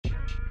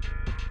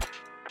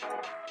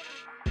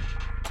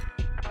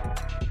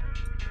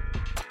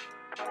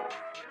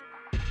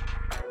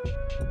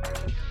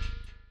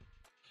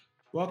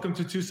Welcome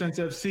to Two Cents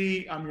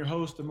FC. I'm your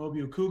host,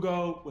 Amobio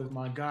Kugo, with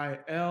my guy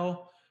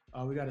L.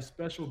 We got a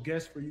special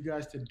guest for you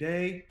guys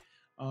today.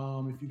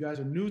 If you guys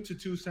are new to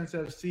Two Cents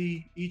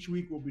FC, each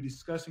week we'll be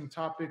discussing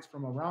topics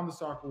from around the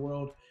soccer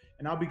world,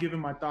 and I'll be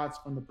giving my thoughts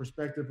from the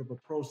perspective of a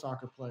pro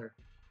soccer player.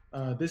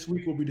 This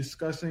week we'll be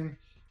discussing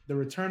the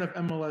return of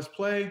MLS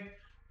play,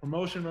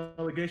 promotion,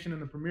 relegation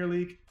in the Premier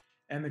League,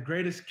 and the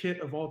greatest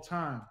kit of all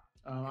time.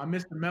 I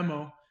missed the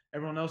memo.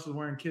 Everyone else is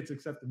wearing kits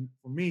except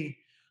for me.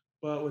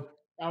 But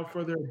without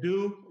further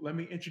ado, let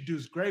me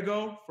introduce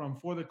Grego from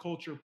For the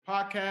Culture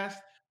podcast,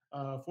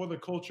 For the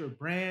Culture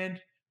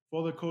brand,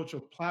 For the Culture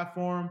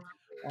platform.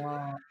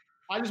 Uh,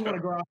 I just want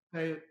to go out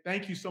and say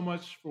thank you so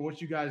much for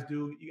what you guys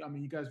do.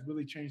 You guys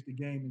really changed the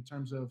game in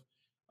terms of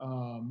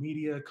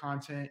media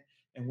content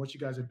and what you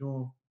guys are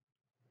doing.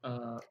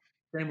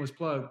 Shameless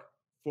plug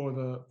for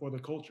the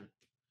culture.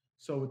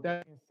 So with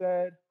that being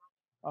said,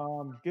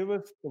 give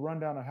us the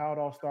rundown of how it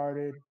all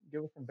started.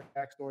 Give us some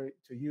backstory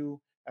to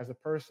you as a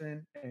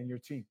person and your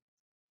team.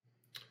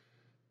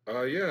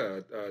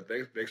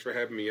 Thanks for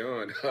having me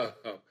on.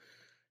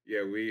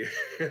 Yeah, we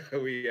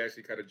we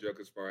actually kind of joke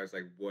as far as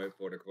like what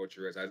for the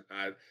culture is.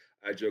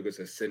 I joke as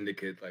a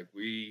syndicate. Like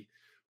we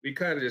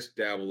kind of just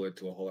dabble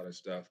into a whole lot of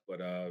stuff.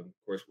 But of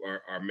course,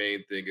 our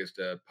main thing is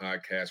the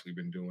podcast. We've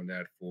been doing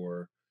that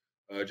for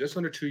just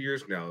under 2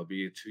 years now. It'll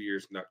be 2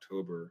 years in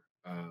October.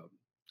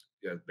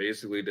 Yeah,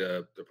 basically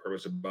the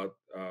purpose about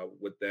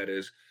what that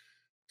is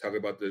talking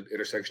about the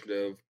intersection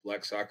of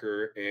black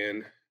soccer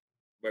and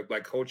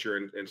black culture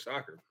and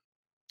soccer.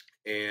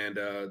 And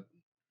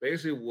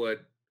basically,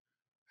 what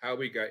how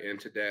we got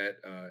into that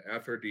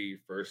after the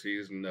first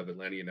season of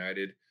Atlanta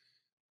United,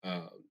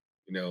 uh,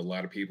 a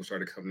lot of people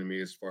started coming to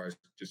me as far as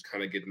just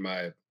kind of getting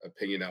my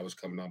opinion. I was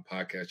coming on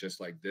podcasts just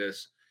like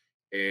this,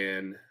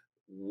 and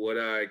what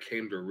I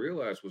came to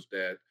realize was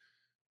that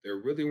there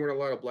really weren't a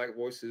lot of black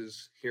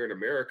voices here in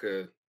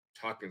America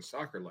talking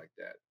soccer like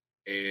that.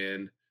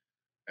 And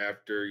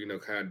after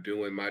kind of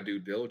doing my due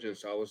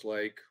diligence, I was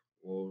like,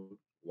 well,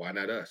 why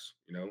not us?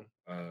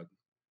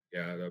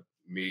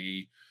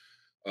 Me,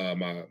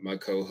 my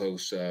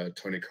co-host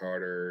Tony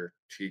Carter,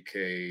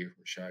 TK,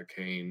 Rashad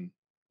Kane,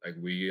 like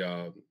we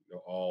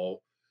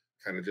all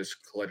kind of just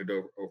collected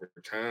over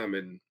time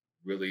and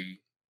really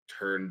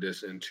turned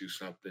this into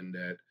something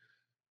that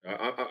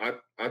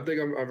I think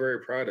I'm very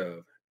proud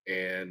of.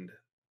 And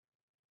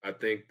I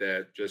think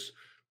that just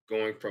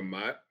going from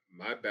my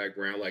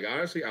background, like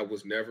honestly, I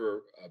was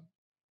never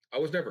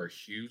a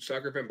huge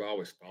soccer fan, but I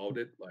always followed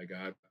it. Like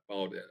I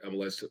followed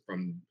MLS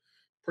from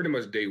pretty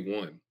much day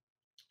one,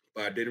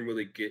 but I didn't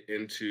really get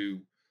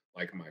into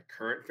like my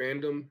current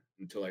fandom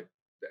until like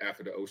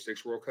after the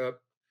 '06 World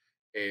Cup,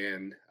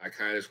 and I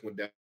kind of just went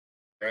down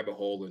the rabbit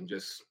hole and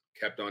just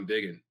kept on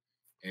digging,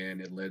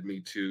 and it led me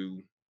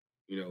to,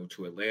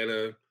 to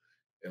Atlanta.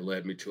 It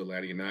led me to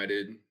Atlanta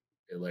United.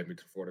 It led me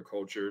to Florida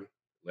Culture. It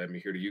led me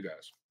here to you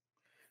guys.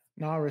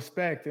 No,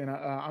 respect, and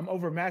I'm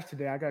overmatched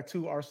today. I got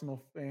two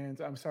Arsenal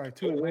fans. I'm sorry,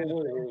 two Whoa, whoa, Atlanta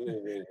whoa, fans. whoa, whoa,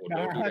 whoa, whoa!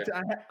 No, Don't do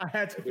that. I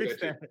had to Don't do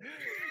fix that. that.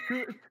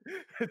 Two,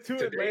 two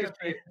Today's Atlanta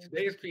fans.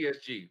 today's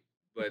PSG,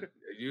 but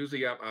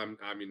usually I'm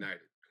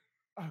United.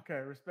 Okay,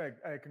 respect.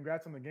 Hey,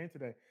 congrats on the game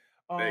today.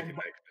 Thank you,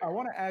 But thank you, I thank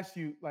want to ask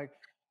you, like,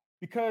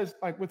 because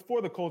like with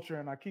For the Culture,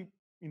 and I keep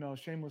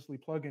shamelessly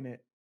plugging it.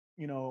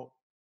 You know,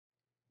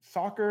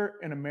 soccer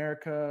in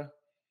America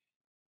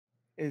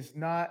is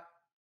not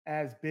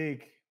as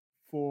big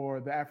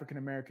for the African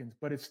Americans,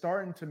 but it's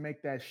starting to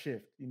make that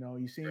shift. You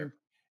you. seen,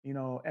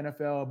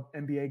 NFL,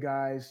 NBA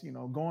guys,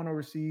 going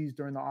overseas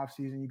during the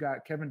offseason. You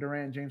got Kevin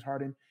Durant, James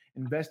Harden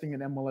investing in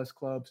MLS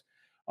clubs.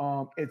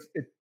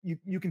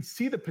 You can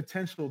see the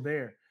potential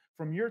there.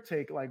 From your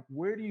take, like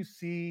where do you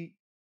see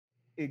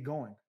it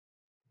going?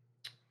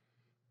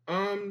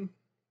 Um,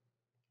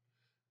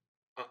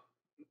 uh,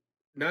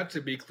 Not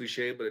to be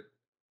cliche, but of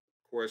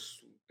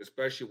course,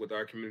 especially with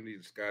our community,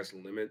 the sky's the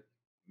limit.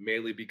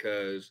 Mainly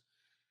because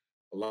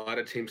a lot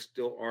of teams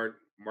still aren't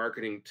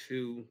marketing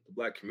to the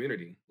Black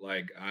community.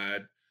 Like I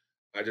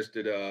just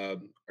did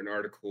an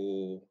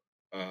article,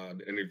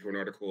 an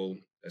article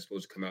that's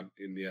supposed to come out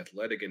in the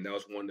Athletic, and that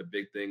was one of the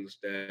big things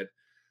that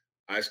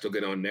I still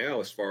get on now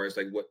as far as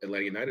like what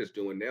Atlanta United is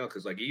doing now.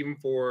 Because like even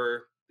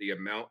for the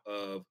amount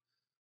of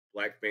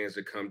Black fans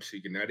that come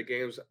to United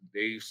games,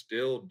 they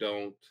still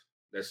don't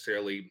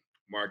necessarily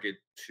market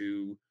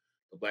to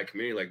the Black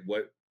community.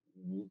 Like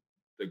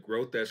the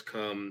growth that's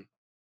come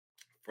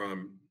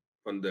from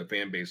the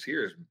fan base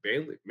here is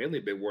mainly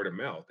been word of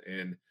mouth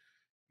and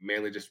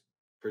mainly just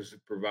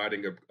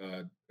providing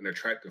an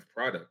attractive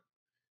product.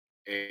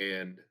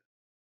 And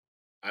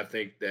I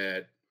think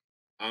that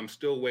I'm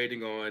still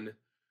waiting on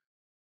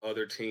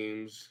other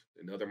teams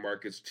and other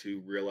markets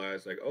to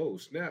realize like, oh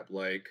snap,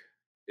 like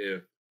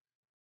if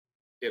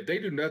they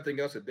do nothing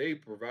else, if they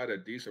provide a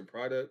decent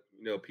product,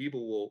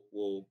 people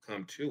will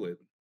come to it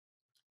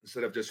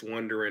instead of just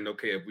wondering,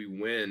 okay, if we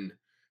win,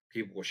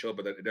 people will show up.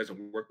 But that it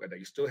doesn't work like that.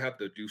 You still have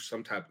to do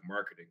some type of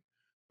marketing.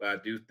 But I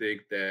do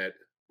think that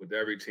with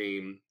every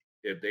team,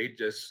 if they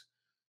just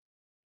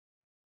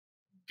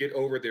get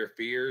over their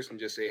fears and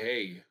just say,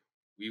 "Hey,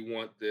 we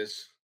want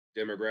this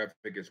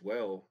demographic as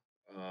well."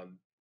 Um,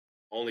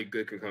 Only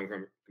good can come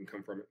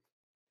from it.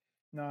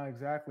 No,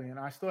 exactly. And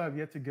I still have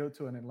yet to go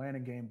to an Atlanta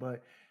game,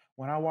 but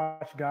when I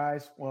watch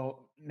guys,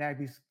 well,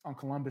 Nagby's on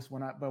Columbus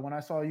when I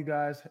saw you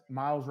guys,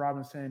 Miles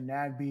Robinson,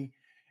 Nagby,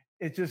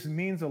 it just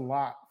means a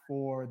lot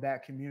for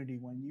that community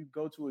when you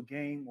go to a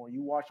game or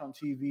you watch on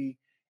TV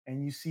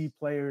and you see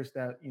players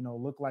that,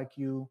 look like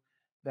you,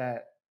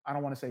 that I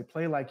don't want to say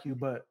play like you,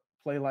 but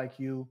play like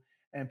you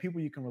and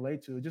people you can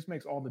relate to. It just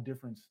makes all the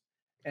difference.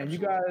 And you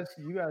Absolutely. guys,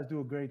 you guys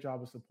do a great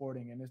job of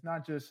supporting. And it's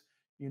not just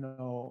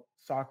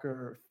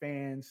soccer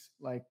fans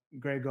like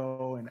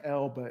Grego and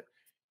L, but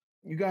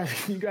you guys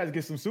you guys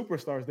get some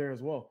superstars there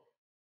as well.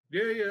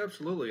 Yeah, yeah,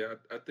 absolutely.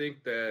 I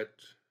think that,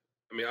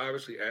 I mean,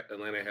 obviously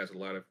Atlanta has a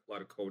lot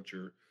of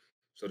culture,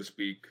 so to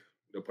speak,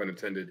 no pun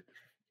intended,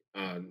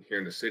 here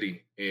in the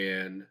city,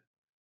 and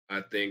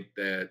I think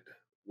that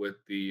with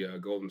the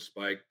Golden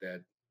Spike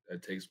that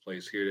takes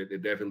place here,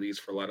 it definitely leads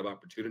for a lot of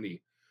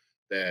opportunity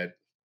that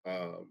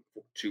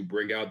to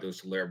bring out those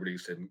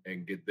celebrities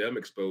and get them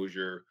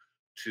exposure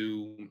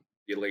to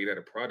get laid at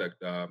a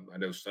product. I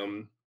know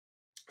some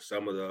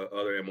of the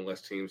other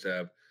MLS teams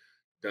have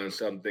done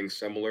something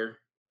similar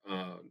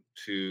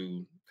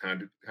to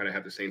kind of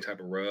have the same type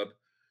of rub,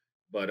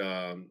 but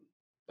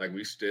like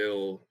we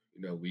still,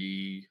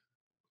 we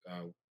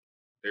uh,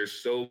 there's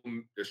so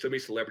many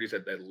celebrities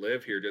that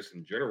live here just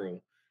in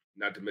general,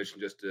 not to mention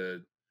just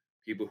the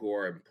people who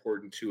are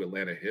important to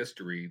Atlanta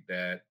history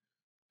that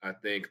I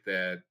think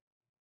that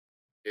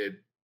it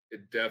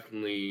it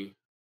definitely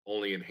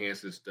only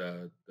enhances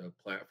the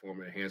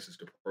platform, enhances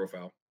the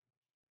profile.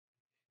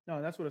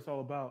 No, that's what it's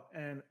all about.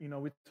 And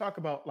we talk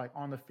about like the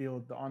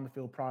on the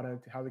field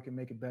product, how we can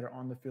make it better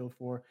on the field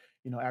for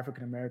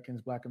African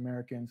Americans, Black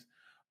Americans.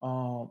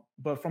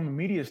 But from a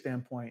media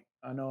standpoint,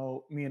 I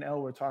know me and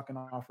El were talking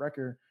off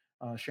record,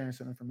 sharing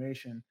some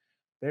information.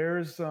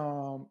 There's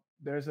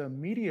a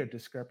media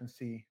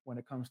discrepancy when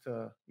it comes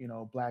to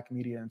Black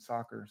media and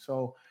soccer.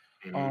 So,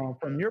 Mhm.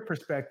 from your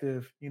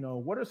perspective,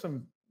 what are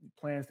some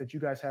plans that you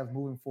guys have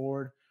moving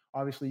forward?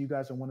 Obviously, you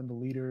guys are one of the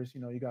leaders.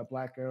 You got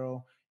Black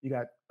Arrow, you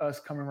got us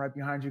coming right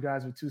behind you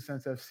guys with Two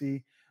Cents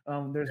FC.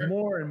 There's Right.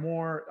 more and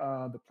more.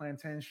 The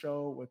Plantain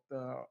Show with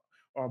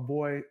our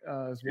boy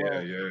as Yeah,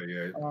 well. yeah,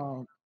 yeah.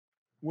 Um,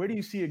 where do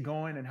you see it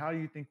going, and how do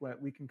you think that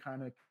we can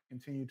kind of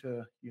continue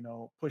to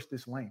push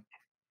this lane?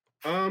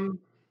 Um,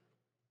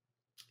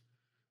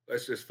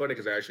 it's just funny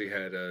because I actually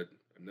had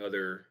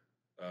another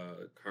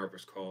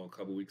conference call a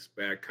couple weeks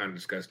back, kind of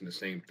discussing the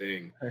same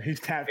thing, He's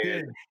tapped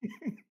and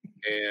in.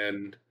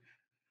 and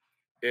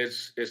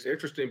it's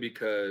interesting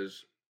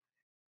because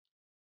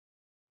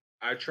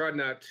I try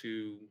not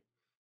to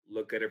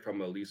look at it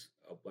from at least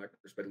a black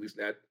perspective, at least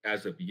not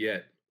as of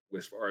yet,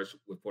 as far as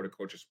with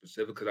horticulture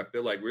specific, because I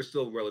feel like we're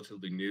still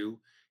relatively new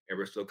and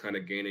we're still kind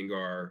of gaining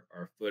our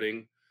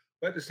footing.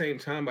 But at the same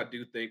time, I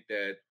do think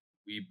that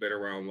we've been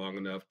around long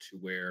enough to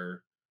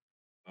where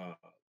uh,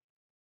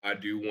 I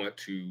do want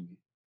to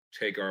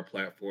take our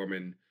platform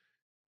and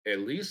at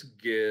least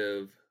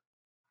give,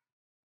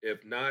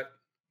 if not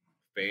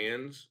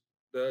fans,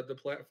 the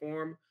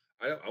platform.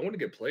 I want to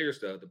get players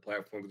the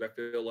platform because I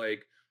feel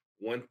like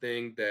one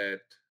thing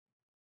that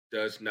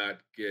does not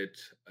get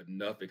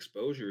enough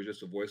exposure is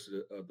just the voice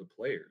of the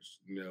players.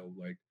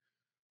 Like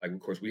of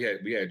course we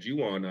had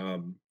you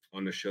on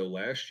the show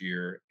last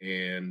year,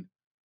 and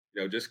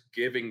just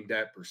giving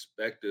that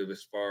perspective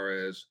as far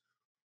as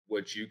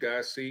what you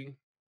guys see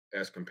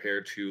as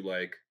compared to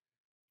like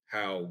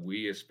how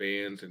we as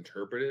fans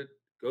interpret it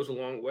goes a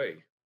long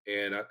way.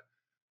 And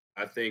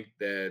I think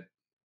that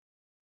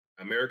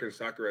American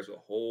soccer as a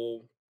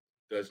whole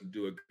doesn't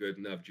do a good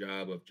enough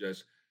job of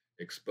just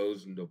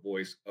exposing the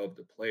voice of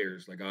the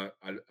players. Like I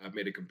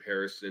made a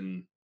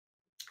comparison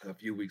a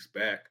few weeks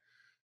back,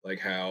 like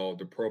how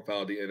the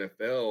profile of the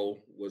NFL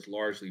was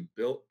largely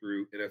built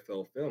through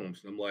NFL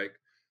films. And I'm like,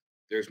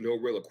 there's no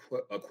real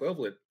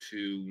equivalent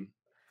to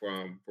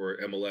from for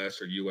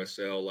MLS or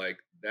USL. Like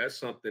that's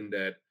something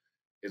that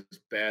is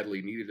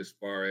badly needed as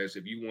far as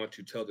if you want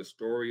to tell the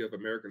story of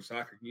American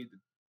soccer, you need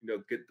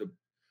to get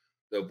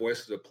the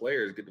voice of the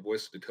players, get the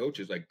voice of the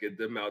coaches, like get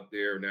them out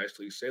there and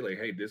actually say like,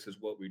 hey, this is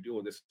what we're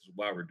doing, this is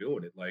why we're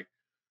doing it. Like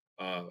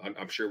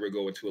I'm sure we'll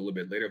go into a little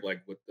bit later,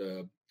 like with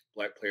the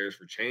Black Players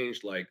for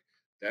Change, like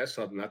that's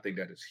something I think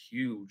that is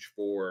huge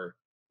for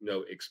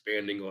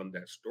expanding on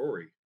that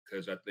story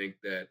because I think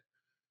that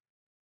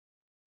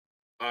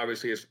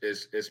obviously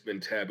it's been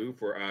taboo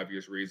for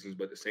obvious reasons,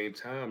 but at the same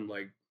time,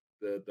 like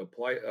the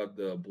plight of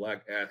the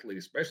Black athlete,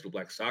 especially the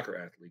Black soccer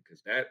athlete,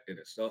 because that in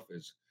itself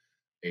is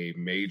a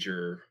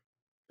major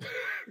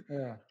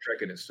Yeah.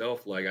 trek in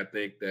itself. Like I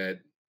think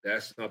that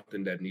that's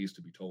something that needs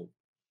to be told.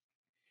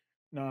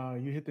 No,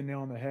 you hit the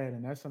nail on the head,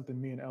 and that's something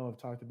me and Elle have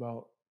talked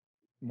about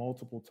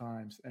multiple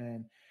times.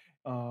 And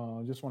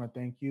just want to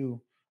thank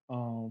you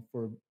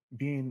for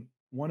being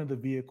one of the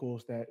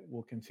vehicles that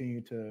will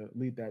continue to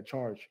lead that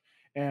charge.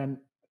 And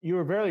you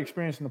were very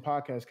experienced in the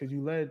podcast because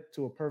you led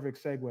to a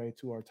perfect segue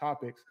to our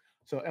topics.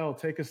 So, Elle,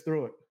 take us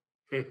through it.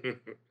 All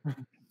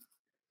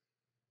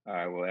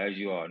right. Well, as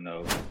you all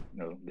know,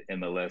 the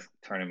MLS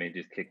tournament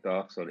just kicked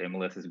off. So the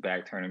MLS is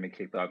back tournament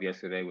kicked off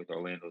yesterday with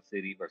Orlando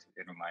City versus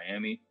Inter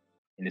Miami,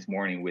 and this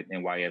morning with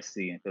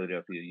NYFC and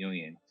Philadelphia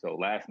Union. So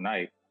last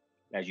night,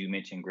 as you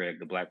mentioned, Greg,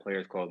 the Black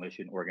Players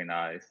Coalition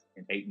organized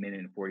an 8-minute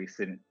and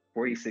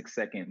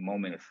 46-second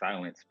moment of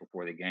silence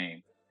before the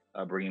game,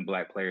 bringing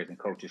Black players and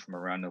coaches from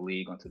around the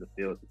league onto the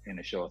field in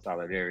a show of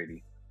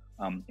solidarity.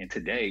 And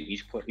today,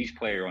 each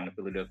player on the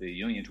Philadelphia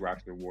Union's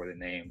roster wore the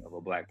name of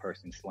a Black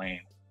person slain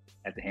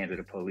at the hands of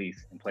the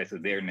police in place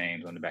of their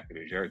names on the back of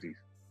their jerseys.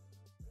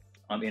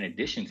 In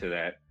addition to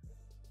that,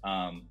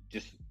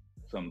 just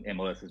some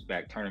MLS's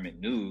back tournament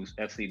news,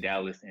 FC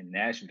Dallas and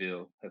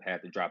Nashville have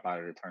had to drop out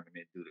of the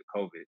tournament due to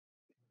COVID.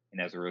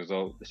 And as a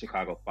result, the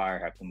Chicago Fire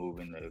have to move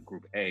into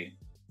Group A,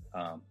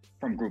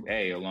 from Group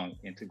A along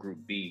into Group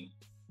B,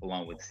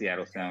 along with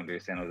Seattle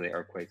Sounders, San Jose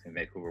Earthquakes, and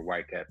Vancouver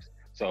Whitecaps.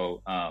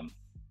 So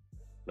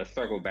let's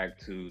circle back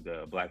to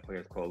the Black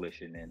Players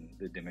Coalition and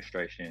the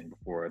demonstration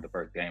before the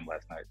first game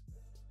last night.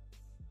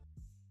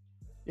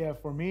 Yeah,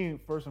 for me,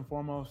 first and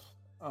foremost,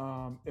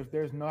 if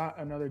there's not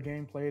another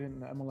game played in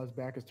the MLS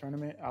Backers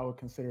tournament, I would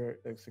consider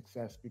it a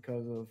success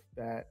because of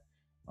that,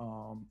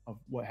 of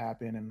what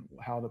happened and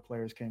how the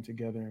players came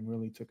together and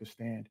really took a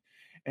stand.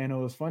 And it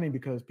was funny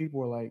because people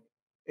were like,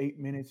 8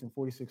 minutes and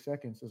 46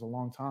 seconds is a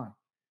long time.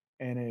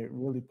 And it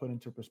really put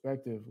into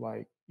perspective,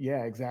 like,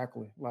 yeah,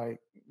 exactly.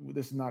 Like,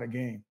 this is not a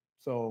game.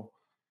 So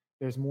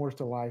there's more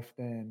to life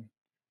than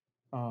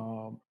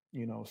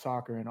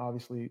soccer. And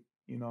obviously,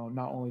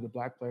 not only the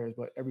Black players,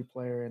 but every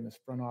player in this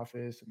front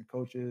office and the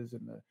coaches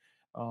and the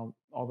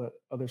all the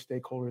other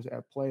stakeholders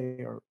at play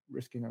are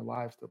risking their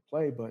lives to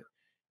play. But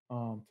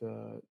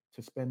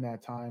to spend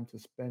that time, to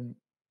spend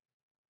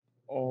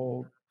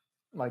all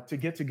like to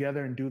get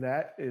together and do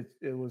that,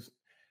 it was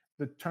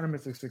the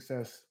tournament's a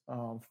success,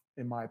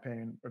 in my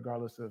opinion,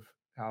 regardless of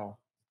how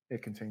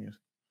it continues.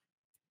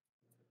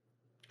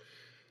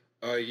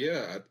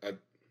 Yeah,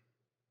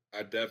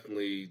 I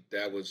definitely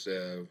that was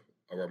a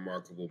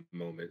remarkable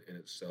moment in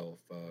itself.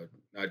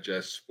 Not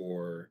just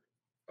for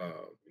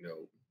you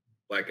know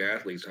Black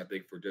athletes, I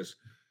think for just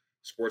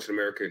sports in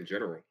America in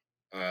general,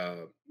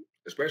 uh,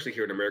 especially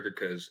here in America,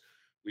 because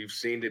we've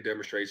seen the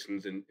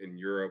demonstrations in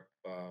Europe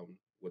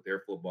with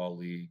their football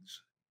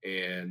leagues,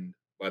 and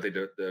I think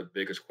the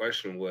biggest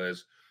question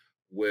was,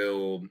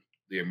 will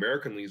the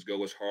American leagues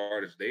go as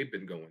hard as they've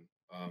been going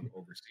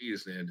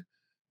overseas? And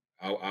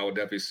I would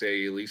definitely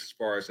say, at least as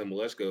far as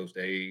MLS goes,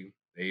 they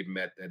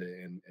met that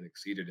and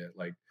exceeded it.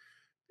 Like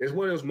it's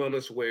one of those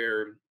moments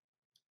where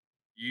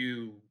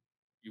you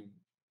you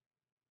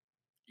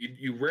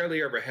you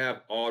rarely ever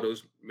have all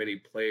those many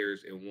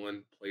players in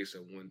one place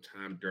at one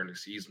time during the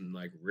season,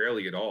 like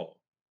rarely at all.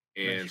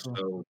 That's And true.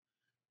 so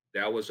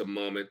that was a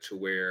moment to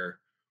where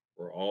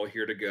we're all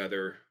here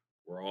together,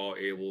 we're all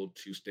able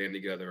to stand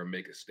together and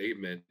make a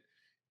statement,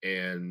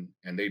 and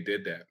they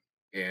did that.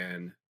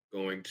 And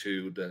going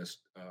to the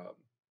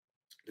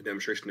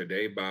demonstration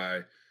today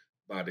by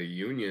the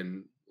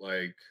union,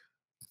 like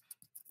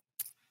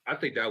I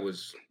think that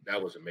was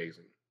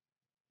amazing.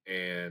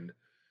 And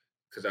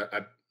because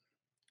of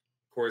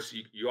course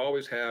you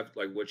always have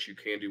like what you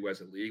can do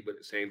as a league, but at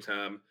the same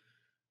time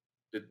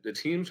the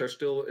teams are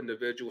still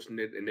individuals, and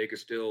they can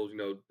still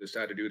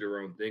decide to do their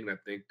own thing. And I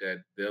think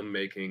that them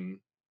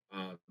making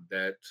uh,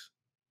 that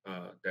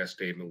that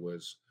statement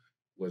was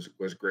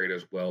great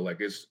as well.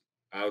 Like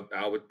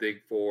I would think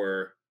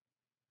for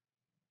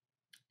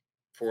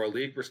a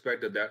league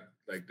perspective that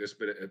like this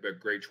been a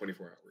great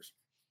 24 hours.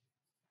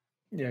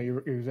 Yeah, you're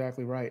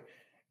exactly right.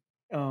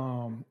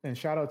 And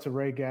shout out to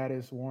Ray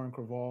Gaddis, Warren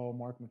Creval,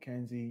 Mark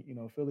McKenzie.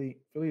 Philly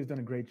has done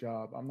a great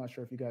job. I'm not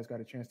sure if you guys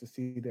got a chance to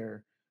see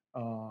their,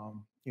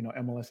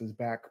 MLS's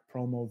back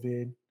promo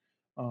vid,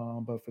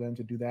 but for them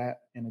to do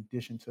that, in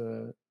addition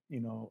to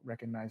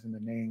recognizing the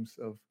names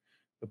of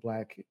the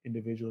Black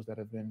individuals that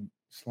have been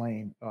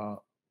slain,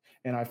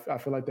 and I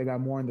feel like they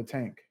got more in the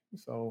tank.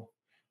 So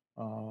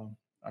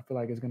I feel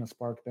like it's going to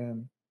spark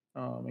them,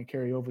 and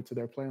carry over to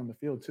their play on the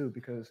field too,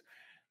 because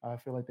I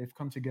feel like they've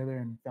come together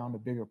and found a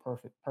bigger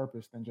perfect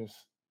purpose than just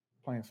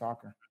playing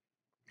soccer.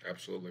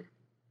 Absolutely.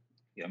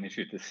 Yeah, I'm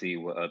interested to see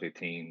what other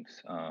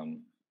teams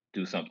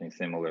do something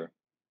similar.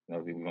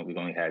 We've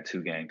only had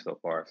 2 games so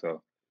far,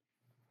 so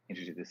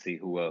interested to see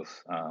who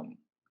else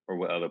or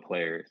what other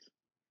players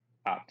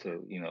opt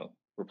to,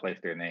 replace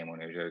their name on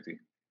their jersey.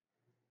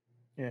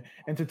 Yeah,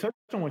 and to touch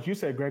on what you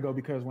said, Grego,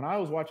 because when I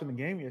was watching the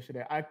game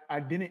yesterday, I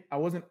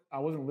wasn't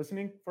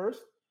listening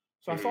first,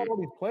 so I saw Mhm. all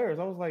these players.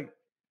 I was like,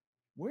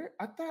 where?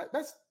 I thought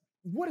that's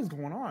what is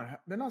going on.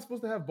 They're not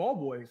supposed to have ball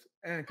boys,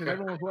 and because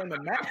everyone was wearing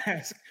the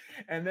mask.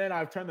 And then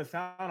I turned the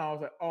sound on. I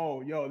was like,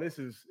 oh, yo, this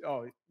is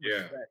Yeah,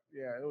 respect.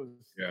 Yeah,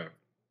 yeah.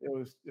 it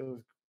was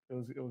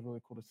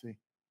really cool to see.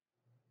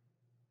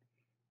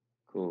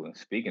 Cool. And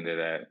speaking of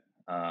that,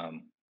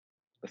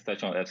 let's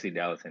touch on FC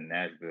Dallas and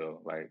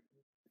Nashville. Like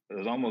it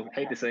was almost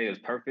hate to say it was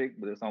perfect,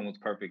 but it's almost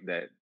perfect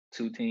that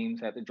 2 teams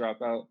had to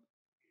drop out.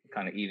 It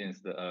kind of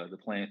evens the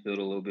playing field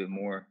a little bit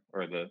more,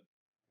 or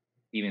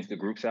evens the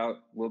groups out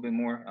a little bit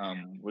more.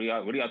 What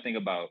do y'all think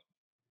about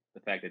the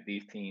fact that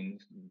these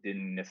teams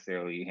didn't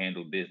necessarily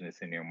handle business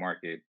in their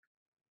market,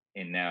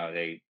 and now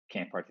they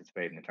can't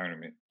participate in the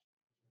tournament?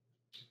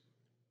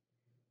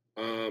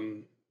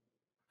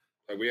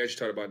 We actually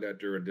talked about that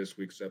during this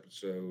week's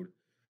episode.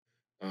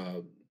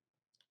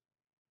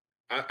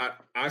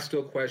 I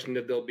still question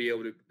if they'll be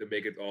able to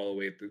make it all the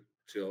way through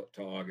to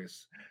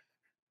August,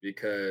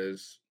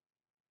 because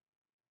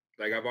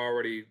like I've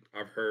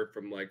heard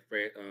from like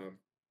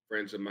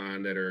friends of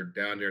mine that are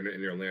down there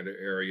in the Orlando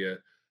area,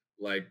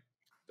 like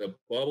the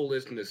bubble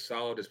isn't as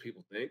solid as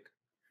people think.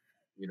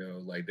 You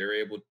know, like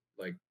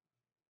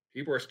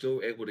people are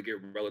still able to get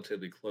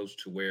relatively close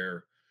to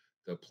where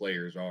the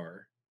players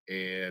are,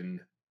 and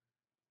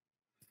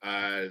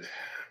of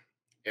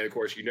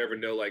course you never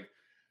know. Like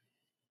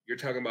you're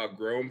talking about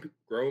grown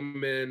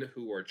men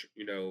who are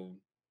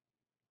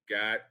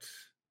got.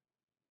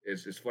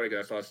 It's funny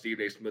because I saw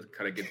Stephen A. Smith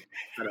kind of look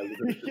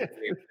at the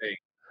same thing.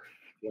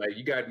 Like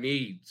you got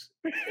needs,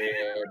 and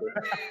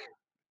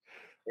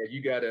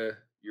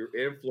you're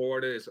in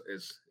Florida.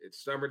 It's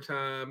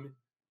summertime.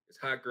 It's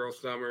hot girl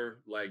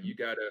summer. Like you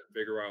gotta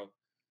figure out,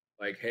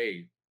 like,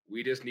 hey,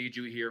 we just need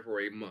you here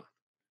for a month.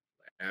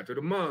 After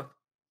the month,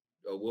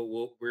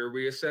 we'll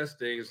reassess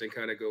things and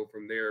kind of go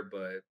from there.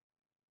 But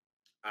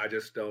I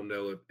just don't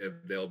know if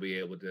they'll be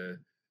able to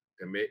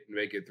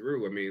make it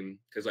through. I mean,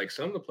 because like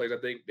some of the players, I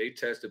think they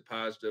tested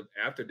positive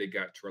after they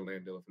got to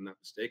Orlando, if I'm not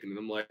mistaken. And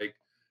I'm like,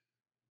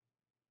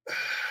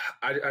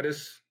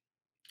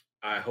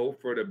 I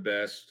hope for the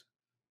best,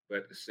 but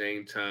at the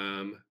same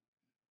time,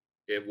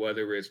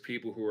 whether it's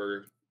people who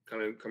are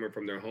kind of coming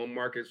from their home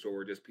markets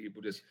or just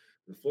people just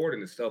in Florida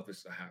in itself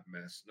is a hot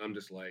mess. And I'm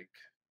just like,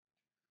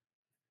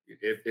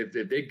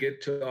 if they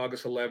get to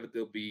August 11th,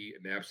 they'll be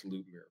an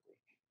absolute miracle.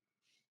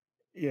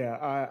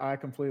 Yeah, I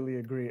completely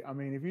agree. I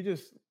mean, if you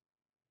just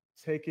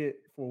take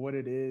it for what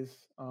it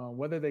is,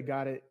 whether they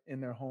got it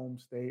in their home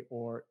state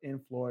or in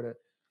Florida,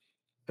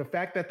 the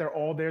fact that they're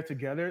all there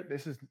together,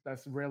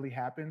 that's rarely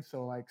happens.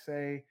 So like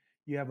say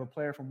you have a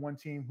player from one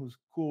team who's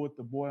cool with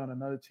the boy on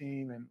another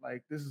team, and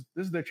like this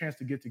is their chance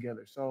to get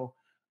together. So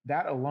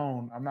that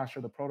alone, I'm not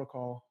sure the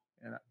protocol,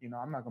 and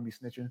I'm not gonna be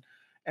snitching.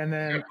 And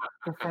then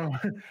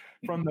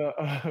from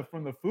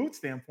the food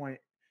standpoint,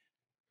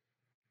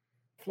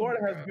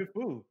 Florida has good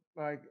food.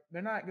 Like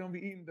they're not gonna be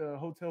eating the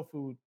hotel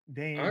food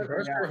day in. I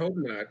sure hope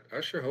not.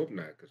 I sure hope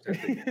not, because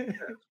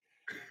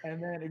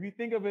And then if you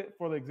think of it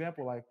for the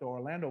example, like the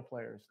Orlando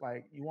players,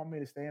 like you want me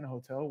to stay in a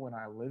hotel when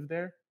I live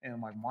there, and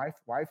my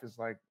wife is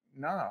like,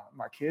 nah,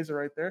 my kids are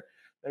right there.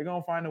 They're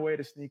gonna find a way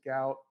to sneak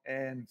out,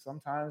 and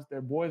sometimes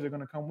their boys are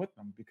gonna come with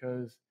them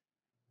because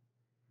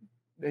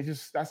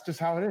that's just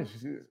how it is.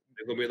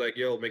 They're gonna be like,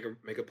 yo, make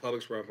a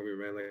Publix run for me,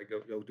 man. Like,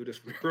 go do this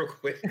for me real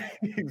quick.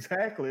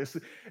 Exactly.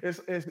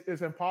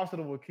 It's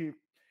impossible to keep.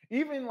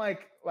 Even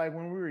like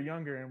when we were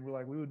younger and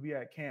we would be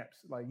at camps,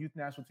 like youth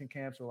national team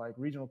camps or like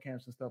regional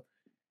camps and stuff.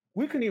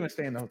 We couldn't even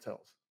stay in the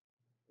hotels.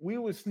 We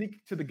would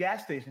sneak to the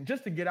gas station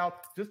just to get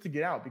out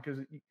because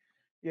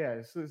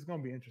it's going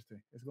to be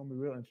interesting. It's going to be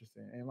real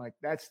interesting. And like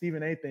that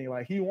Stephen A thing,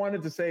 like he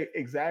wanted to say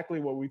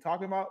exactly what we're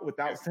talking about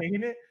without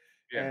saying it.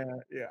 Yeah.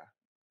 And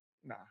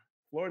nah,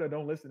 Florida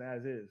don't listen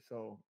as is.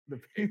 So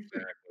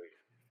exactly.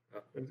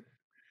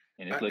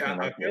 And it's looking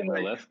like the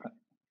MLS.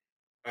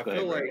 I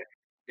feel like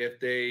if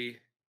they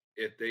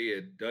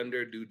had done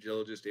their due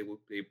diligence,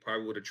 they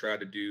probably would have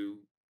tried to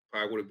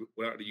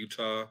went out to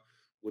Utah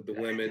with the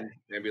women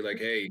and be like,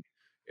 hey,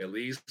 at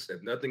least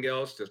if nothing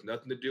else, there's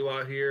nothing to do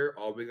out here.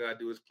 All we gotta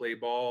do is play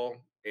ball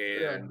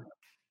and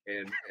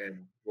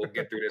we'll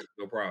get through this,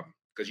 no problem.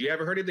 Because you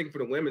haven't heard anything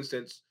from the women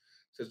since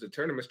the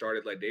tournament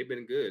started. Like they've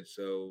been good.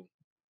 So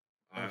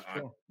I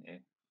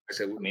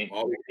said,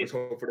 always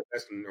hope for the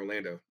best in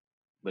Orlando.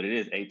 But it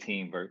is 8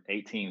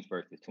 teams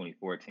versus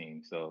 24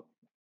 teams. So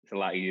it's a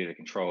lot easier to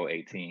control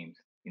 8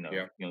 teams. You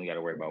only got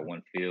to worry about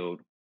one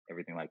field,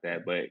 everything like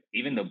that. But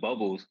even the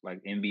bubbles,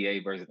 like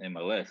NBA versus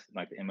MLS,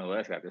 like the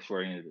MLS got the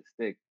short end of the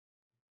stick.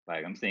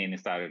 Like I'm seeing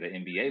inside of the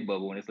NBA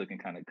bubble, and it's looking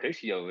kind of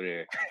cushy over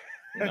there.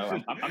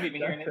 I'm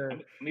even hearing it.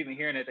 I'm even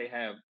hearing that they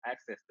have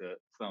access to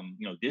some,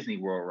 Disney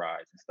World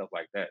rides and stuff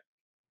like that.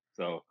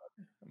 So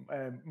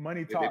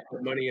money talks.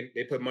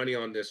 They put money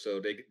on this, so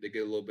they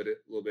get a little bit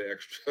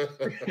extra.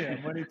 Yeah,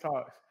 money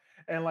talks.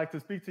 And like to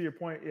speak to your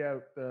point,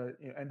 the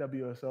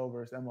NWSL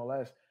versus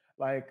MLS.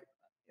 Like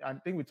I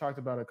think we talked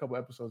about it a couple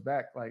episodes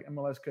back. Like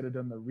MLS could have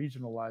done the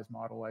regionalized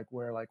model, like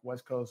where like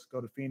West Coast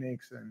go to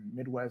Phoenix and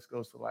Midwest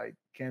goes to like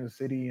Kansas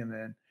City, and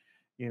then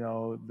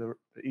the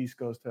East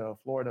goes to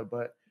Florida,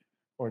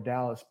 or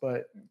Dallas.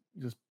 But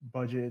just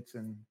budgets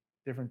and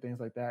different things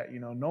like that.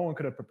 No one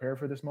could have prepared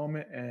for this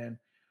moment, and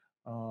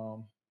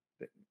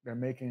they're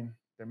making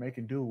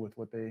do with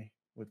what they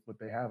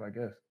have, I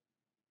guess.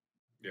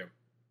 Yeah.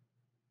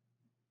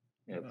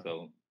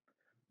 So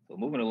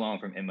moving along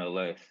from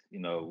MLS,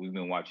 we've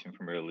been watching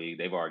Premier League.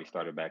 They've already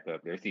started back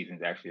up. Their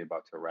season's actually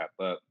about to wrap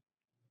up.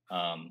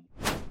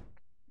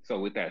 So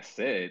with that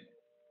said,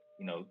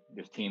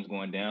 there's teams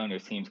going down,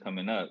 there's teams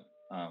coming up.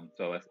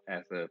 So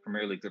as the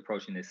Premier League's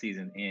approaching the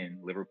season end,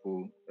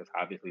 Liverpool has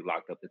obviously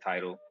locked up the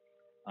title,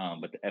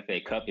 but the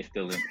FA Cup is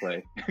still in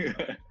play.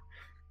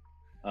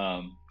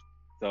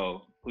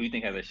 So who do you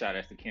think has a shot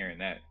at securing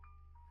that?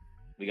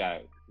 We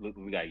got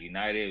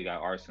United, we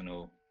got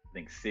Arsenal, I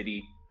think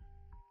City.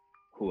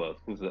 Who else?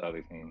 Who's the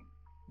other team?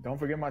 Don't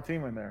forget my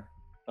team in there.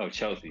 Oh,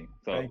 Chelsea.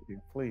 So thank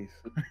you, please.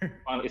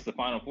 It's the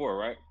Final Four,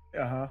 right?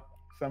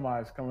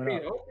 Semis coming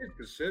up. Always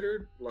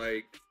considered,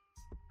 like,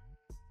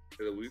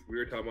 we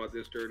were talking about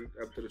this during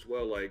the episode as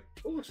well. Like,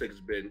 Pulisic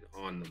has been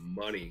on the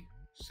money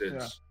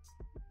since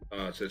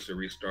the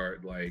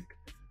restart. Like,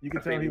 you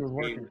can tell he was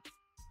working.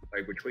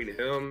 Like, between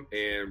him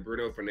and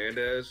Bruno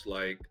Fernandes,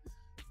 like,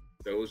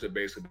 those have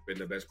basically been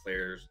the best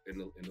players in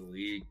the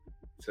league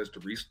since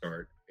the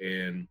restart.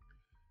 And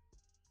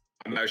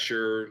I'm not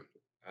sure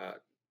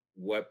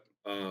what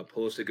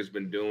Pulisic has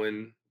been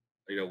doing,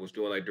 was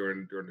doing like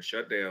during the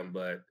shutdown,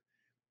 but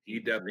he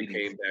definitely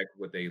came back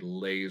with a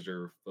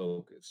laser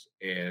focus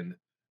and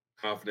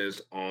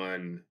confidence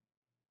on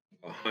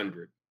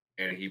 100,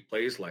 and he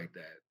plays like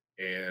that.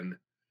 And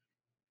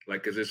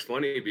like, cause it's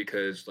funny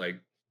because, like,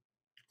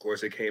 of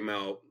course, it came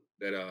out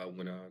that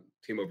when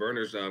Timo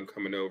Werner's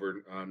coming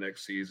over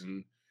next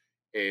season,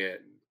 and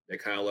they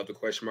kind of left a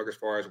question mark as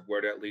far as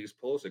where that leaves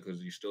Pulisic,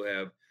 because you still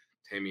have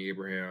Tammy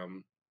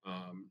Abraham.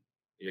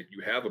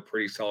 You have a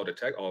pretty solid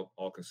attack,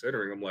 all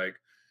considering. I'm like,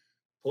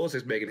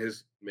 Pulisic's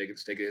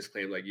staking his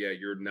claim, like, yeah,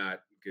 you're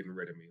not getting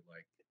rid of me.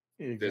 Like,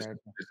 exactly.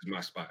 This is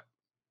my spot.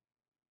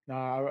 No,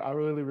 I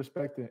really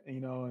respect it.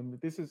 And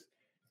this is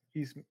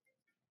he's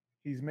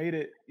made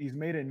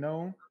it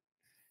known.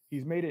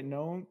 He's made it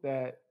known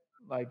that,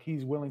 like,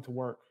 he's willing to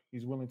work.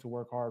 He's willing to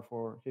work hard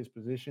for his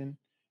position.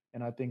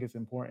 And I think it's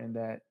important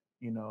that,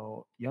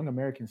 young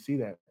Americans see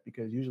that,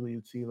 because usually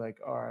you'd see like,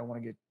 all right, I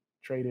want to get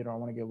traded, or I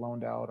want to get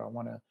loaned out, or I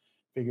want to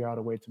figure out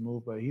a way to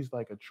move. But he's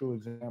like a true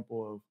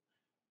example of,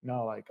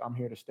 no, like, I'm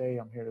here to stay.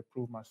 I'm here to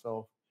prove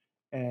myself.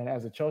 And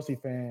as a Chelsea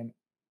fan,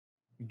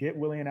 get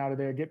Willian out of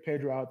there, get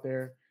Pedro out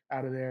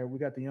of there. We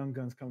got the young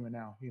guns coming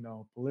now.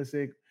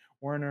 Pulisic,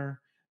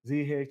 Werner,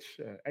 Ziyech,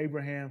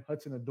 Abraham,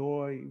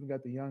 Hudson-Odoi. Even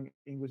got the young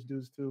English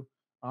dudes too.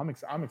 I'm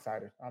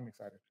excited.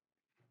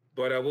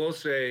 But I will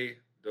say,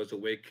 those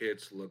away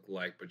kits look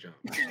like pajamas.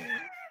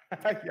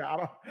 Yeah,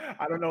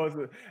 I don't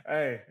know.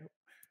 Hey,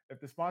 if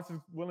the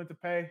sponsor's willing to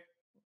pay,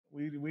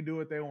 we do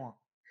what they want.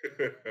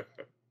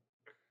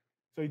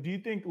 So do you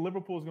think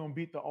Liverpool is going to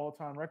beat the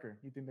all-time record?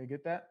 You think they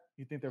get that?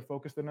 You think they're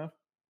focused enough?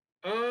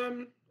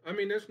 I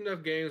mean, there's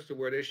enough games to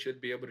where they should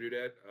be able to do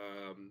that.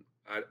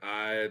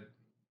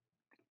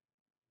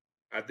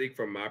 I think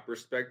from my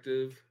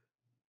perspective,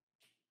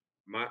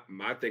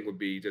 my thing would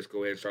be just go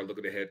ahead and start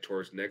looking ahead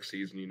towards next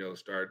season.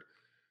 Start.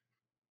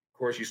 Of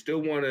course, you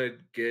still want to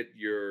get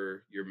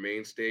your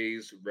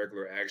mainstays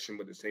regular action,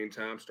 but at the same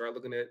time, start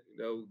looking at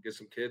get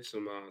some kids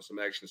some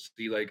action.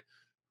 See like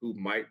who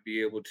might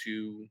be able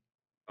to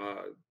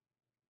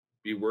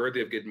be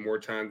worthy of getting more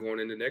time going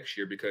into next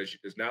year, because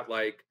it's not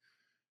like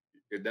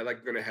you're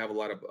going to have a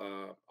lot of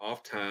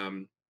off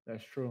time.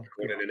 That's true.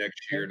 Going into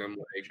next year, and I'm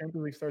like,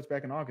 Champions League starts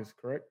back in August,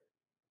 correct?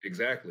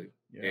 Exactly.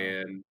 Yeah.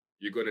 And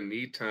you're going to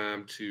need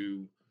time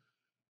to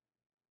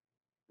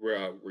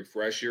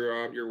refresh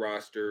your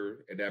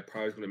roster, and that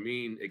probably is going to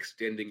mean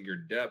extending your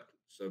depth.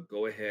 So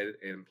go ahead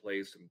and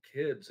play some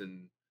kids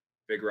and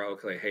figure out,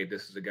 okay, hey,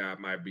 this is a guy I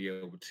might be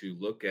able to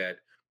look at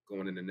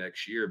going into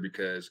next year,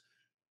 because,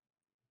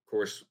 of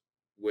course,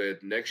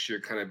 with next year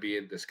kind of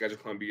being the schedule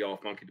going to be all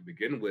funky to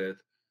begin with,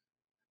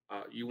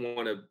 you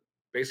want to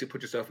basically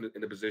put yourself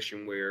in a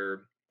position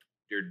where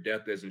your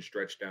depth isn't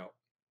stretched out,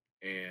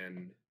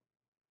 and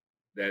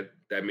that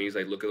means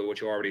like look at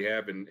what you already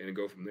have and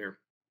go from there.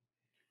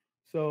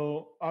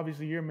 So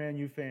obviously you're a Man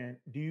U fan.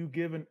 Do you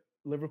give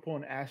Liverpool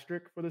an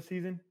asterisk for the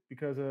season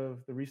because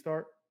of the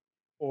restart?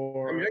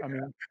 Or I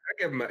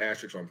give them an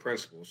asterisk on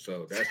principle,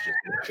 so that's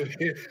just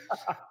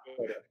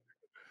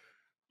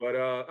but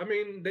I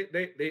mean,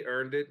 they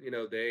earned it.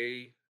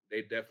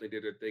 They definitely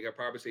did their thing. I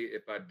probably say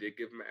if I did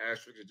give them an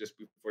asterisk, it's just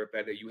for the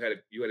fact that you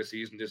had a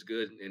season this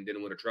good and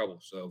didn't win a treble.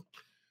 So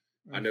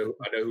I know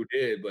who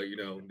did, but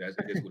that's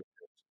just what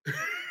it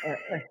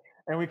is.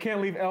 And we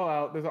can't leave L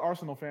out. There's an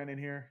Arsenal fan in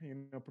here,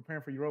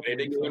 preparing for Europa League.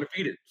 They didn't get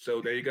undefeated,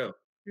 so there you go.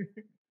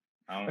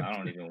 I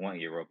don't even want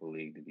Europa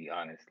League, to be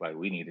honest. Like,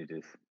 we need to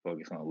just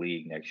focus on the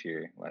league next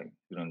year. Like,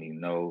 we don't need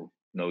no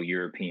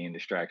European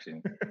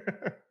distractions.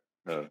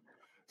 But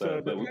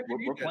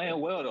we're playing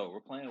well though. We're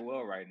playing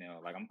well right now.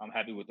 Like, I'm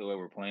happy with the way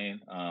we're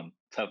playing.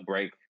 Tough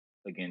break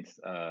against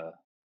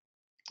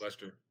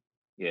Leicester.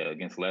 Yeah,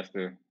 against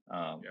Leicester.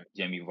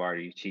 Jamie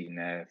Vardy cheating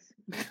ass.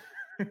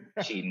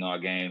 Cheating all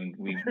game.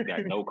 We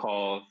got no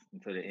calls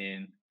until the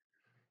end.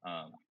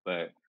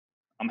 But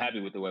I'm happy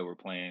with the way we're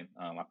playing.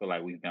 I feel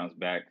like we've bounced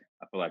back.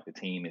 I feel like the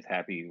team is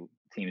happy. The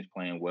team is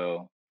playing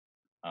well.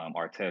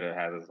 Arteta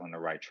has us on the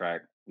right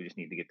track. We just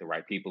need to get the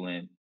right people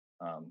in.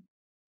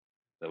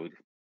 So we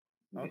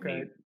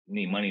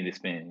need money to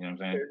spend. You know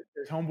what I'm saying?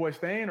 Is Homeboy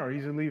staying or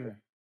he's leaving?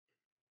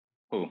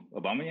 Who?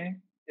 Aubameyang?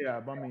 Yeah,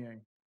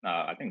 Aubameyang.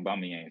 I think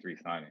Aubameyang is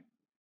re-signing.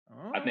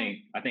 Oh, I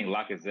think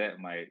Lacazette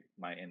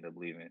might end up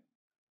leaving.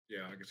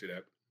 Yeah, I can see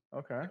that.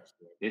 okay.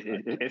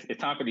 It's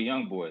time for the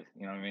young boys.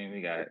 You know what I mean?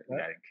 We got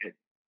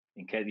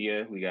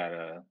Nketiah, we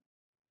got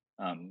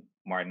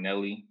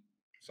Martinelli.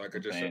 Saka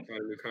just signed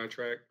a new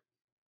contract.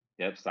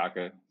 Yep,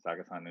 Saka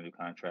signed a new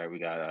contract. We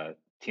got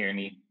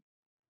Tierney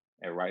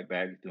at right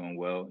back doing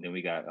well. And then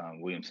we got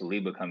William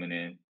Saliba coming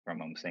in from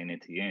Saint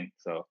Etienne.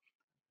 So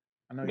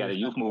we got a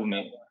youth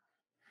movement.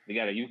 We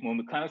got a youth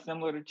movement kind of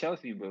similar to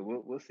Chelsea, but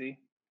we'll see.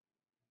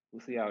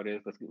 We'll see how it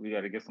is. We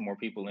got to get some more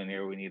people in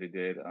there. We need a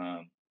good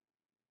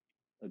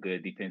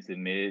defensive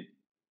mid.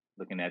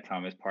 Looking at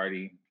Thomas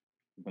Partey.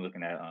 We've been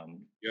looking at I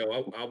want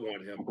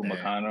him bad.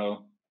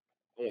 Macano.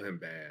 I want him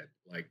bad.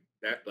 Like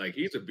that. Like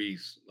he's a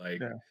beast.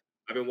 Like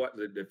I've been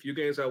watching the few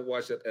games I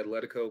watched at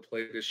Atletico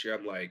play this year.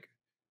 I'm like,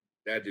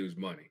 that dude's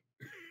money.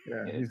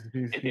 Yeah, it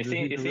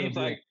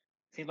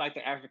seems like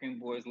the African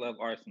boys love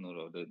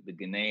Arsenal though. The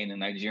Ghanaian and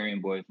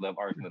Nigerian boys love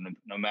Arsenal.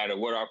 No matter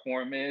what our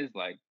form is,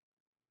 like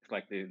it's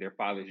like their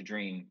father's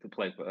dream to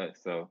play for us.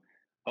 So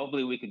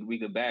hopefully we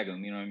could bag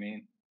them. You know what I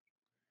mean?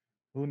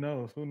 Who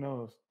knows?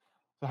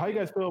 So how you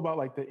guys feel about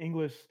like the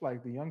English,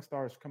 like the young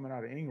stars coming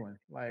out of England?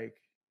 Like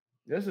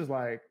this is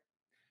like,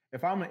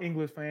 if I'm an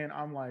English fan,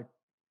 I'm like,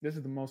 this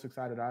is the most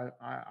excited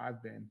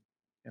I've been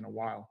in a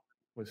while.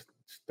 With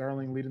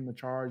Sterling leading the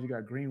charge, you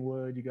got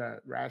Greenwood, you got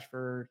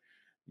Rashford,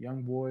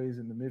 young boys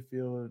in the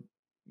midfield,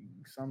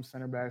 some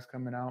center backs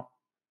coming out.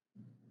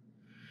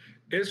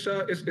 It's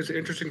an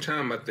interesting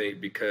time, I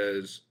think,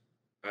 because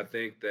I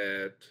think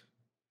that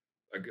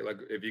like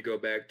if you go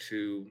back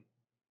to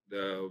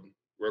the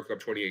World Cup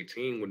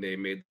 2018 when they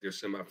made their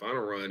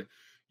semifinal run,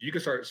 you can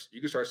start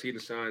seeing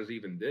the signs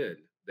even then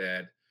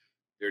that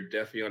they're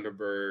definitely on the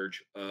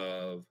verge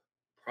of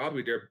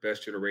probably their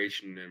best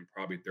generation in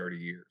probably 30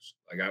 years.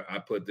 Like I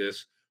put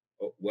this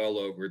well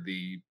over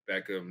the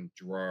Beckham,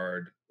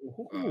 Gerrard,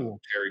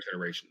 Terry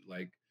generation.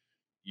 Like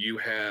you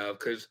have,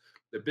 because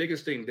the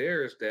biggest thing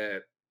there is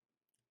that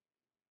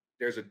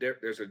there's a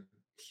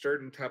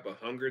certain type of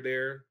hunger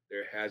there.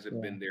 There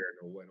hasn't been there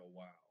in a while.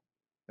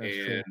 That's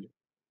and true.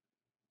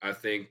 I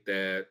think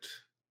that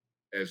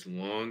as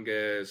long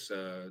as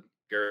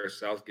Gareth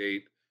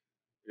Southgate,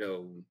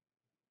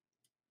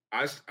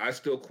 I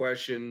still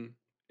question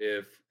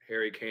if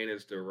Harry Kane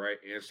is the right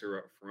answer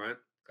up front.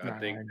 I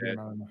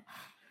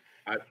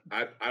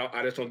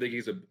just don't think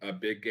he's a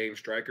big game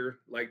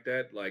striker like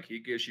that. Like he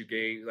gives you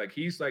game, like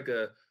he's like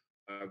a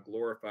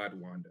glorified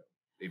Wando.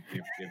 If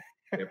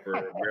for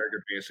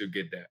American fans who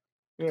get that,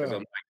 because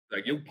I'm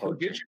like he'll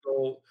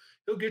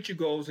get you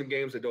goals in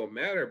games that don't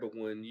matter, but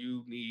when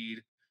you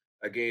need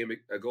a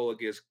goal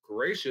against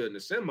Croatia in the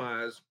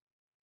semis,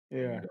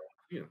 and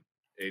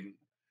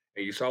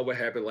you saw what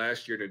happened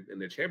last year in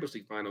the Champions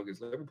League final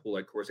against Liverpool.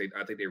 Like, of course, I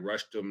think they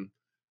rushed him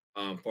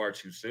far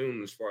too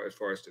soon as far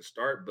as to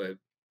start, but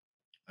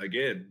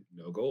again,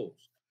 no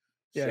goals.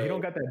 Yeah, so, he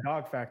don't got that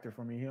dog factor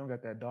for me. He don't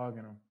got that dog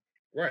in him.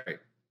 Right,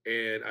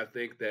 and I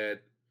think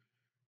that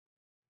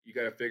you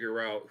got to figure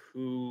out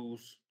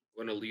who's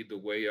going to lead the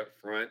way up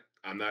front.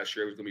 I'm not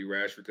sure it's going to be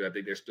Rashford because I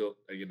think they're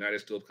United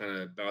still kind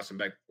of bouncing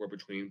back and forth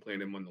between playing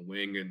him on the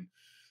wing and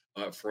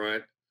up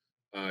front.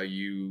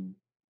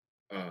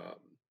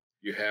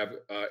 You have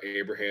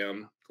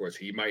Abraham. Of course,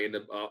 he might end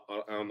up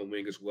on the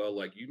wing as well.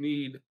 Like you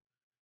need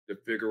to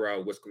figure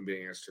out what's going to be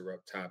the answer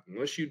up top. And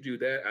once you do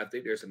that, I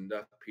think there's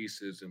enough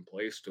pieces in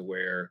place to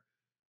where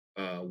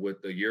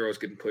with the Euros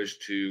getting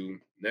pushed to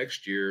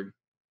next year,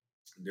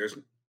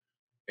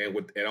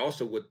 and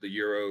also with the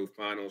Euro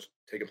finals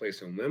taking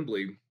place in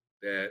Wembley,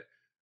 that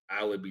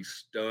I would be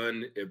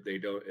stunned if they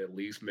don't at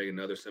least make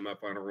another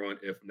semifinal run,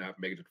 if not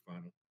make it to the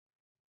final.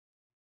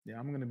 Yeah,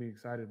 I'm going to be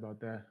excited about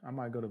that. I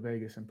might go to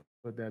Vegas and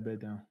put that bet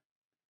down.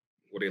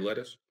 Will they let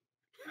us?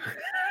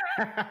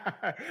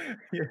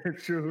 Yeah,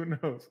 true. Who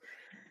knows?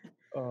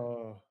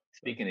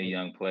 Speaking of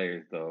young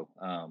players, though,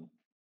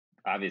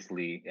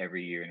 obviously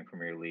every year in the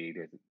Premier League,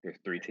 there's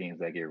 3 teams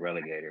that get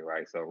relegated,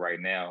 right? So right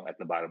now at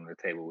the bottom of the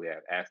table, we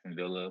have Aston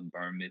Villa,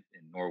 Bournemouth,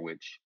 and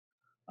Norwich,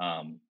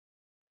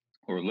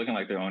 who are looking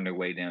like they're on their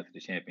way down to the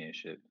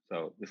championship.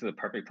 So this is a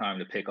perfect time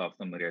to pick off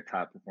some of their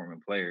top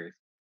performing players.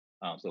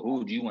 So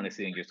who do you want to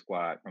see in your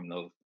squad from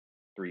those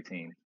 3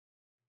 teams?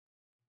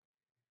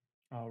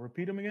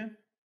 Repeat them again.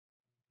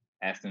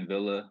 Aston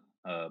Villa,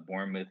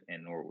 Bournemouth,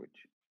 and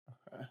Norwich.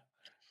 Okay.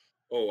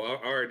 Oh, I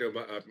already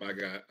know my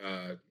guy,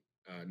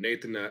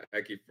 Nathan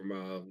Ake from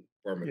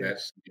Bournemouth. Yeah.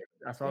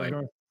 That's what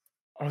I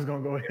was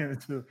going to go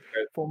into.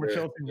 Former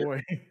Chelsea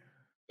boy.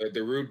 The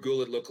Ruud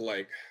Gullit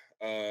lookalike.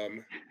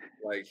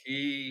 Like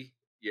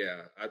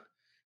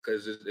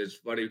because it's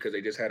funny because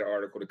they just had an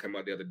article to come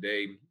out the other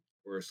day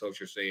where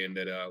Solskjaer saying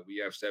that we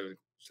have 7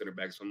 center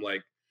backs. So I'm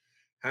like,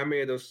 how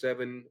many of those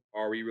 7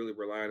 are we really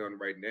relying on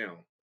right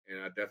now? And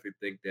I definitely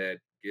think that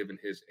given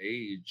his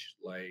age,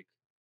 like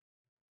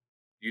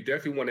you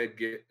definitely want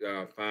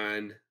to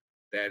find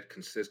that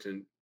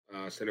consistent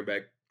center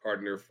back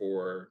partner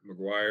for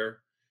Maguire.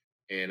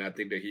 And I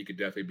think that he could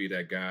definitely be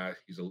that guy.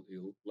 He's a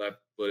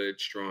left-footed,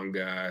 strong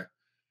guy.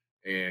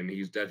 and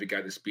he's definitely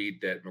got the speed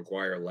that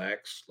Maguire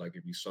lacks. Like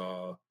if you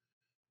saw,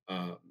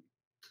 um,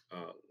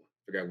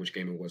 forgot which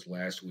game it was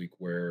last week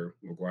where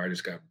Maguire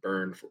just got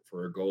burned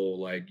for a goal.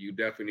 Like you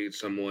definitely need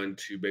someone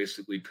to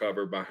basically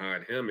cover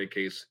behind him in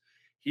case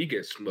he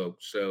gets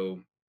smoked. So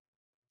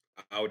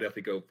I would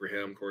definitely go for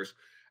him. Of course,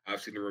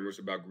 I've seen the rumors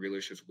about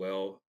Grealish as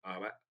well.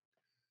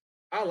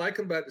 I like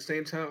him, but at the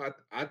same time,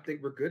 I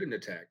think we're good in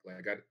attack.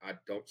 Like I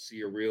don't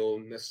see a real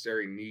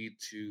necessary need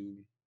to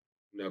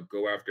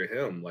go after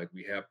him. Like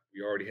we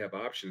already have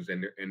options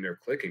and they're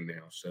clicking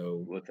now.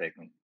 So We'll take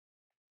him.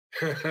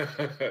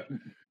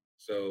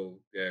 so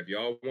yeah, if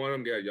y'all want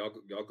him, yeah, y'all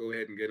go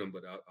ahead and get him.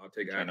 But I'll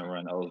take Trying to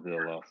run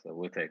Ozil off, so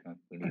we'll take him.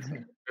 We need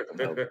some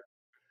help.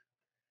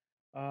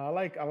 I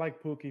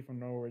like Pookie from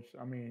Norwich.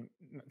 I mean,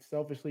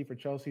 selfishly for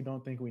Chelsea,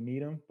 don't think we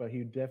need him, but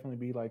he'd definitely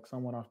be like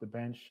someone off the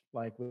bench,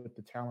 like with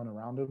the talent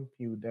around him.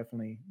 He would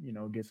definitely,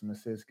 get some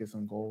assists, get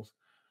some goals.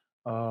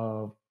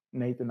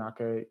 Nathan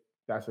Ake,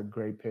 that's a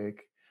great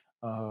pick.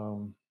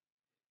 The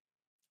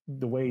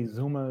way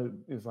Zuma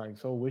is like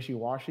so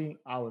wishy-washy,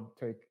 I would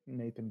take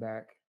Nathan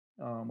back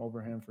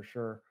over him for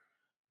sure.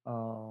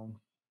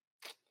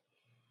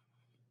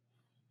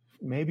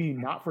 Maybe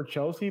not for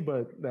Chelsea,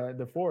 but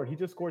the forward, he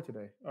just scored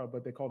today,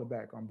 but they called it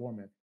back on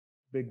Bournemouth.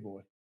 Big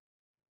boy.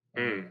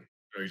 What are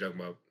you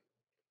talking about?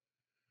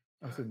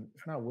 I said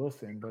it's not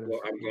Wilson, but well,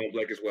 I'm going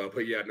Blake as well.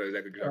 But yeah, I know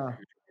exactly what you're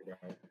talking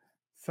about.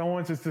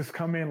 Someone just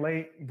come in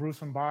late, brew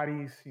some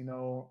bodies.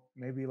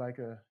 Maybe like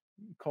a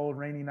cold,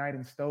 rainy night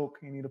in Stoke.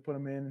 You need to put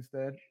him in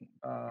instead.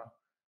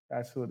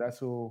 That's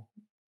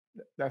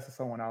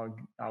someone I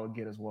would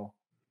get as well.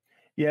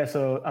 Yeah,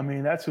 so I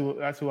mean that's who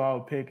I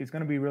would pick. It's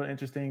going to be real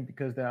interesting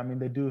because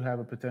they do have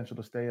a potential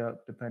to stay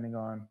up depending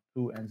on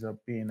who ends up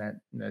being that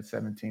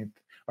 17th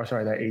or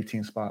sorry that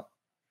 18th spot.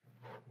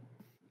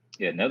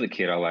 Yeah, another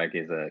kid I like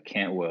is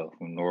Cantwell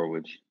from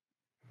Norwich.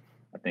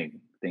 I think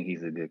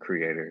he's a good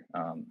creator.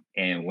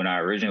 And when I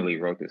originally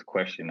wrote this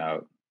question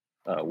out,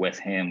 West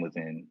Ham was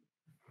in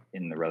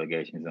the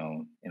relegation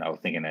zone, and I was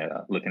thinking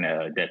that looking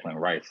at Declan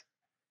Rice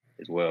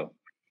as well.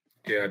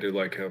 Yeah, I do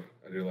like him.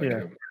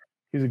 Him.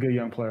 He's a good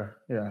young player.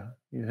 Yeah,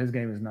 his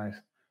game is nice.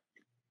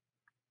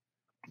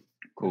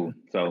 Cool.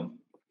 So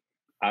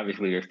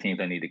obviously there's teams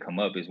that need to come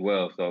up as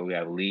well. So we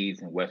have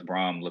Leeds and West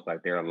Brom look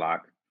like they're a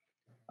lock.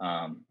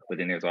 But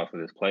then there's also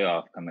this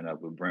playoff coming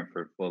up with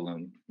Brentford,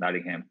 Fulham,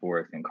 Nottingham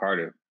Forest, and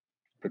Cardiff.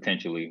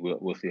 Potentially,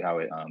 we'll see how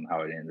it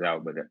ends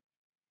out. But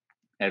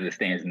as it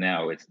stands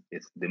now, it's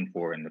them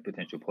four in the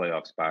potential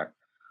playoff spot.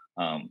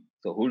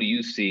 So who do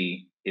you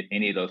see if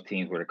any of those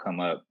teams were to come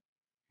up,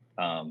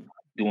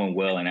 doing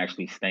well and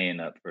actually staying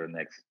up for the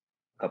next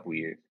couple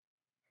years?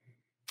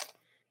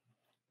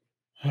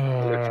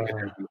 Yeah,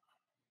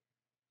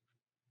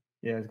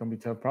 it's gonna be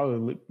tough.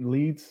 Probably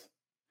Leeds.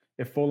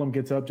 If Fulham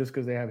gets up just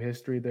because they have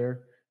history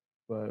there,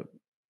 but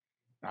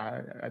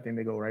I think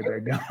they go right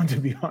back down. To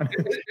be honest,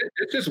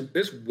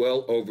 it's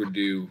well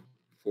overdue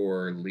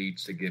for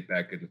Leeds to get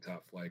back in the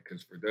top flight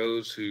because for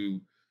those who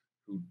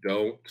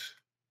don't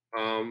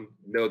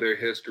know their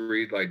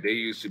history, like they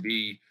used to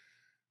be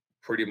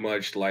pretty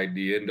much like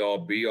the end all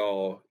be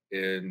all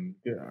in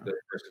the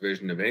first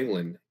division of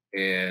England,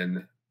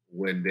 and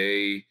when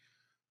they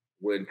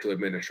went to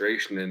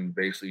administration and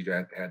basically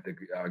had to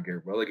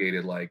get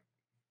relegated, like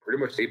pretty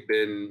much they've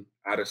been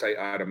out of sight,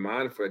 out of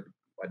mind for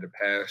like the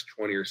past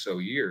 20 or so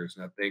years.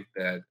 And I think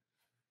that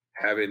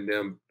having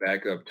them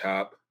back up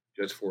top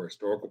just for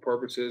historical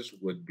purposes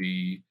would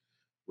be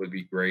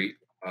great.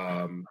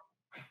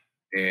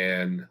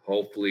 And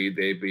hopefully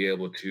they'd be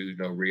able to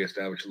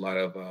reestablish a lot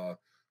of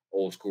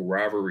old school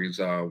rivalries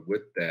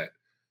with that.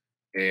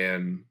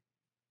 And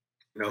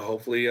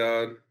hopefully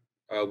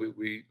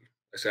we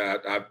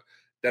I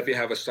definitely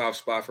have a soft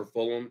spot for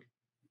Fulham,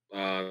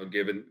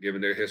 given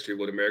their history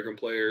with American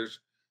players.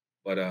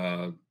 But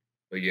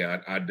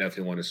yeah, I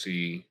definitely want to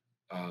see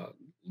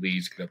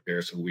Leeds get up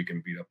there so we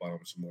can beat up on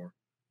them some more.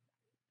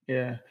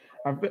 Yeah,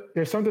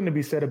 there's something to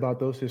be said about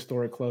those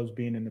historic clubs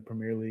being in the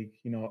Premier League.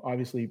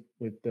 Obviously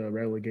with the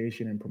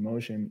relegation and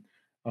promotion,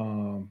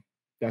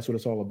 that's what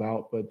it's all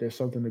about. But there's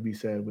something to be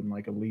said when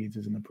like a Leeds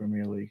is in the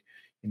Premier League,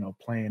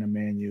 playing a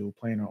Man U,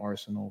 playing an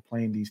Arsenal,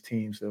 playing these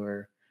teams that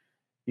are,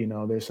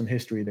 there's some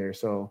history there.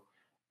 So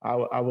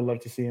I would love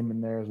to see him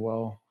in there as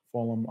well.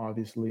 Fulham,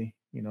 obviously,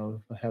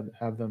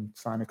 have them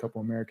sign a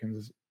couple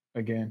Americans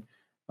again.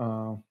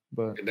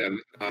 But and then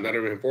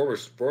Nottingham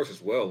Forest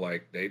as well.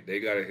 Like they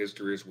got a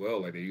history as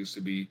well. Like they used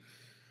to be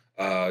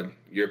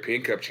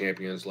European Cup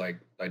champions. Like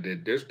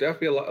there's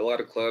definitely a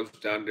lot of clubs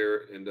down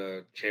there in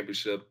the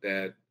championship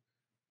that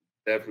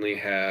definitely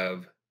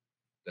have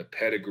the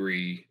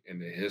pedigree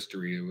and the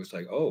history. It was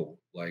like, oh,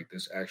 like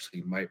this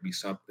actually might be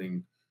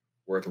something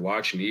worth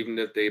watching, even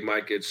if they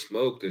might get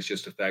smoked. It's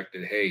just the fact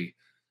that hey,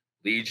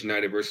 Leeds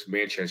United versus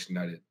Manchester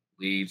United,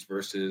 Leeds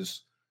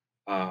versus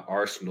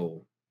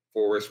Arsenal,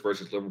 Forest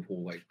versus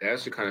Liverpool. Like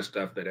that's the kind of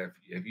stuff that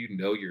if you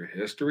know your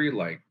history,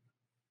 like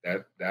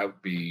that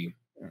would be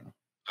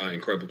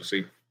incredible to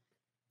see.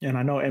 And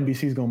I know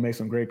NBC's gonna make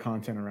some great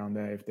content around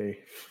that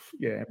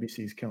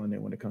NBC's killing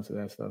it when it comes to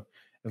that stuff.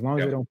 As long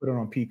as they don't put it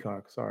on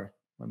Peacock. Sorry,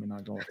 let me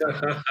not go off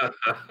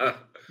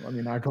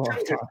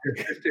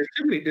topic.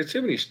 There's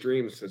too many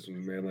stream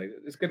systems, man. Like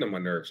it's getting on my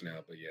nerves now.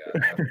 But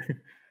yeah.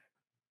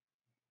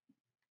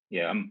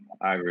 Yeah,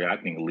 I agree. I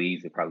think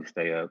leagues would probably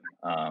stay up.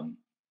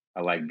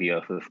 I like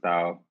Bielsa's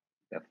style,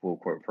 that full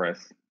court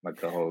press, like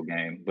the whole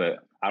game. But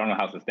I don't know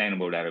how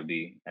sustainable that'll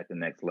be at the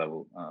next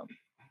level.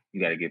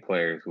 You got to get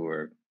players who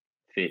are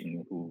fit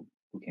and who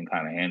can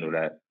kind of handle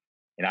that.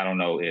 And I don't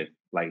know if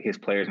like his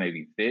players may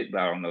be fit, but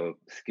I don't know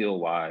skill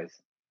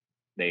wise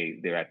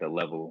they're at the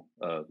level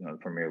of the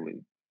Premier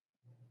League.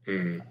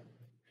 Mm-hmm.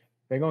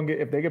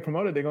 If they get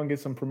promoted, they're gonna get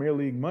some Premier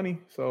League money.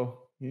 So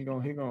he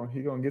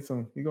gonna get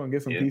some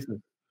pieces.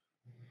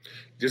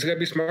 Just gotta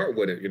be smart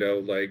with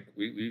it, like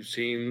we've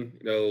seen,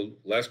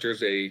 Leicester's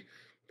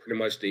pretty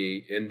much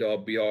the end all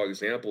be all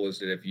example is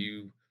that if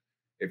you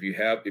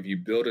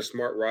build a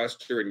smart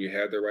roster and you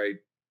have the right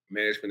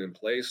management in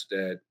place,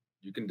 that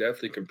you can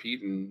definitely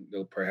compete and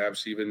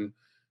perhaps even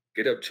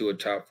get up to a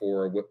top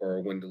 4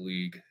 or win the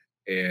league.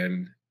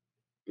 And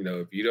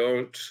if you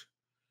don't,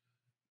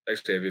 like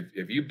I said,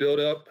 if you build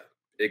up,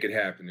 it could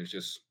happen. It's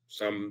just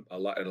in a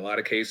lot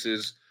of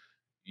cases,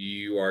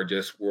 you are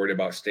just worried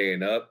about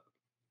staying up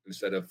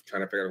instead of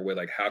trying to figure out a way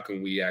like how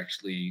can we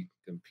actually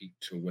compete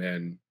to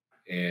win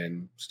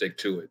and stick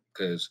to it.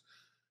 Because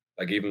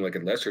like even like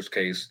in Leicester's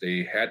case,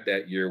 they had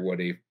that year where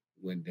they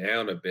went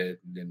down a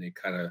bit and then they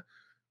kind of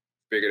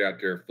figured out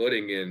their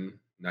footing, and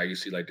now you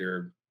see like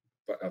they're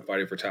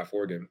fighting for top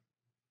 4 again.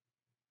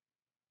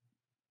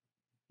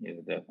 Yeah,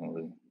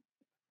 definitely.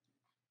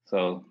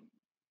 So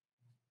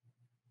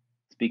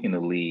speaking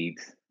of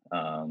leagues,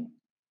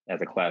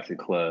 as a classic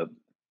club,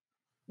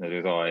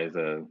 there's always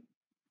a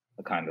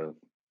kind of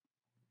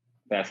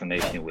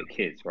fascination with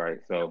kits, right?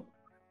 So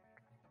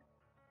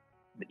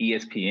the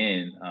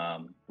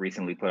ESPN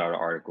recently put out an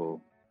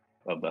article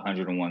of the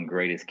 101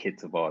 greatest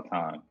kits of all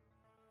time.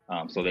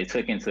 So they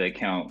took into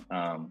account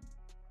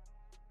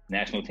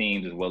national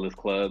teams as well as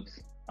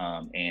clubs,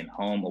 and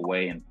home,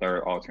 away, and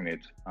third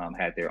alternates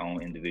had their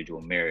own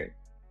individual merit.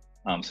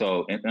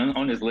 So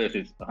on this list,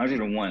 it's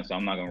 101, so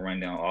I'm not going to run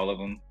down all of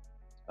them.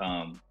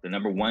 The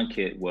number 1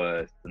 kit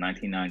was the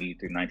 1990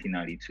 through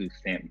 1992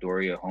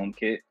 Sampdoria home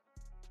kit.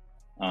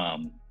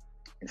 And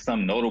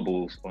some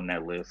notables on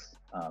that list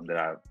that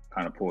I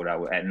kind of pulled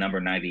out at number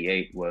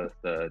 98 was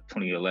the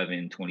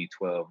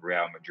 2011-2012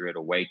 Real Madrid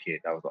away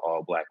kit. That was the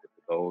all black with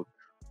the gold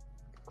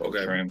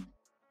trim.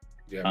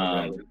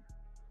 Yeah.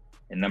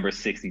 And number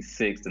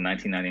 66, the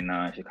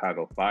 1999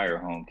 Chicago Fire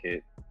home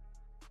kit.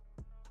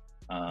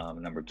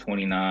 Number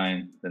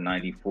 29, the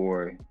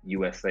 94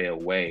 USA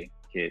away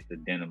kit, the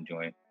denim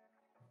joint.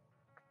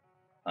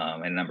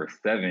 And number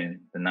 7,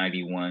 the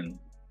 91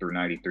 through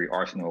 93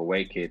 Arsenal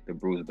away kit, the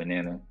bruised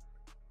banana.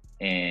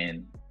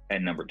 And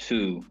at number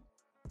 2,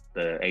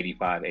 the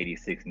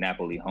 85-86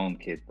 Napoli home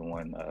kit, the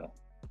one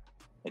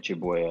that your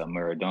boy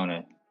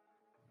Maradona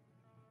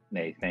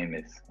made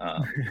famous.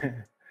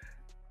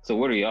 So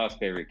what are y'all's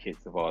favorite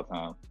kits of all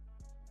time?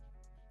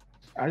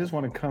 I just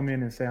want to come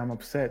in and say I'm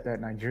upset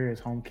that Nigeria's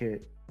home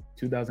kit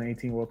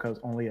 2018 World Cup's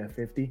only at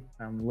 50.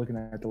 I'm looking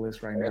at the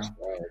list right now.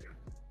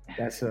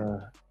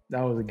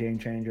 That was a game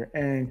changer.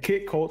 And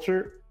kit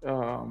culture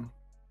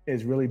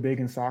is really big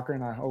in soccer,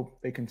 and I hope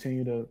they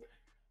continue to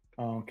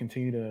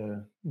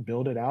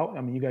build it out.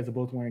 I mean, you guys are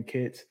both wearing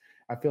kits.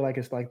 I feel like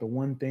it's like the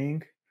one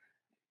thing.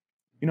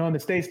 In the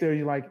States,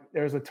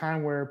 there's a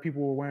time where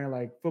people were wearing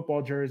like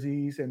football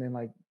jerseys and then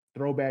like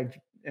throwback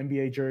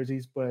NBA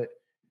jerseys, but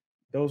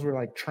those were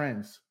like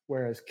trends.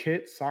 Whereas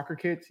soccer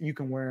kits, you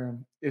can wear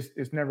them.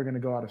 It's never going to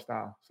go out of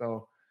style.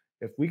 So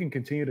if we can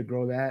continue to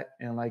grow that,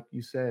 and like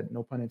you said,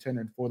 no pun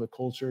intended, for the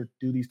culture,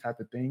 do these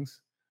type of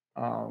things,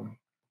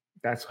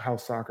 that's how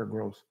soccer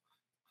grows.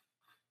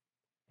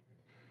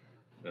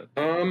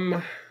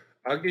 I'll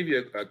give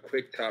you a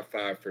quick top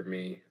 5 for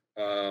me.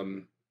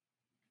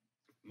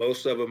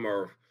 Most of them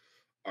are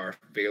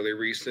fairly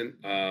recent.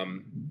 My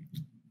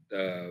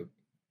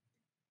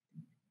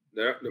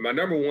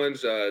number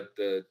 1's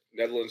the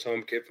Netherlands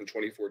home kit from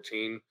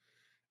 2014.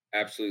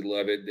 Absolutely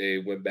love it. They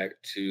went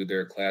back to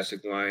their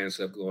classic line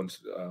instead of going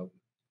to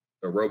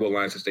the Robo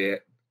lines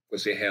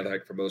which they had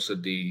like for most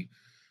of the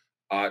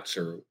aughts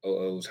or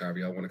OOs, however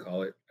y'all want to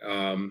call it.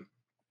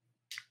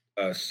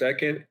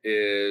 Second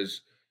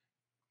is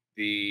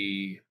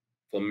the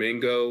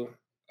Flamingo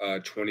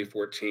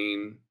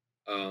 2014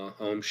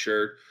 home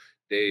shirt.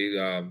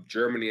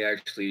 Germany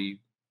actually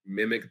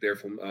mimicked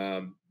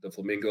the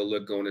Flamingo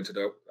look going into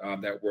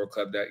that World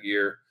Cup that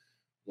year.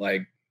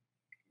 Like,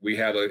 we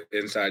have an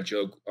inside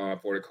joke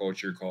for the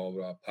culture called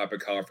Pop a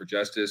Collar for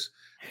Justice.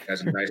 It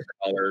has a nice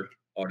collar,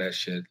 all that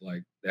shit.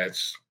 Like,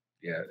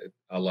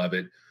 I love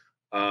it.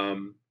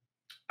 I'm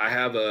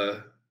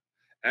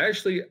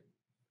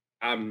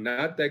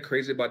not that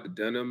crazy about the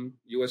denim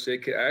USA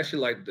kit. I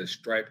actually like the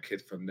striped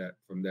kit from that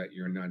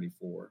year in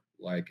 '94.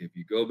 Like, if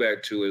you go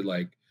back to it,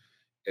 like,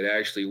 it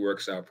actually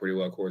works out pretty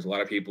well. Of course, a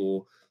lot of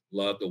people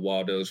love the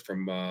Waldos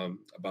from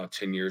about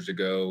 10 years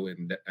ago,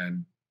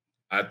 and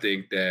I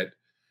think that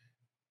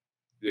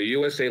the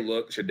USA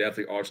look should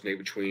definitely alternate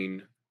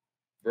between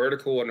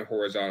vertical and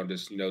horizontal.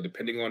 Just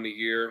depending on the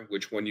year,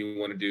 which one you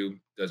want to do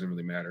doesn't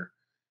really matter.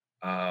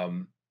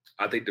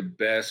 I think the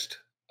best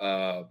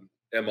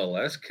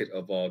MLS kit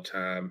of all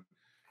time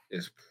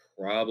is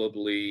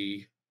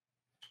probably.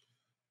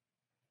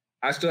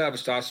 I still have a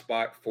soft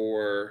spot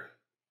for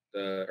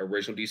the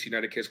original DC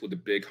United kits with the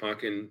big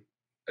honking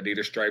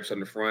Adidas stripes on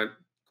the front.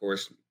 Of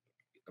course,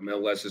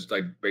 MLS is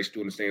like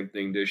basically doing the same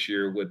thing this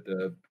year with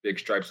the big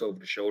stripes over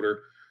the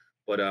shoulder.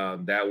 But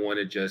that one,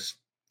 it is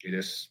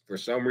for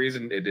some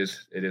reason it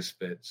is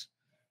fits.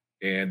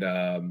 And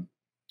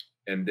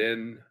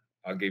then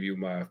I'll give you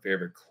my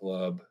favorite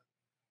club,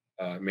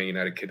 Man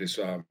United kit is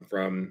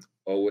from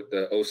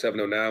the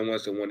 07-09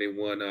 ones, the one they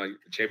won the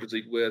Champions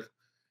League with.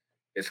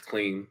 It's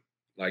clean,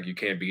 like you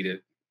can't beat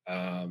it.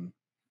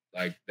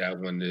 Like that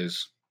one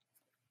is.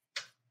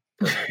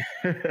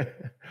 Yeah,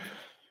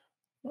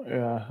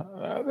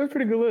 that's a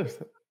pretty good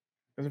list.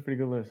 That's a pretty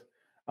good list.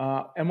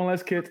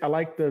 MLS kits, I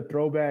like the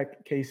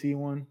throwback KC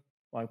one,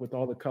 like with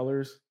all the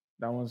colors.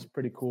 That one's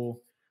pretty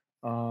cool.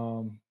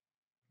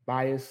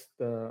 Bias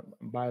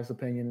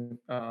opinion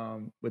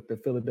with the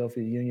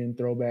Philadelphia Union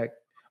throwback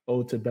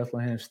ode to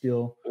Bethlehem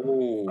Steel.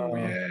 Oh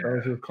yeah,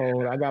 those were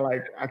cold.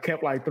 I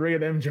kept like 3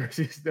 of them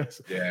jerseys. Those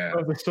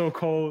were so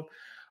cold.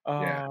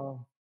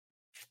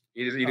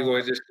 You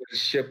always just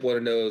ship one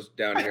of those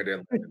down here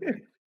to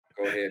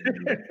go ahead.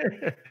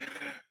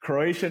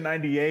 Croatia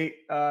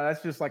 98.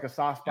 That's just like a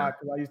soft spot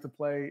because I used to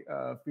play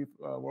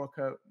FIFA World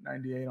Cup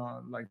 98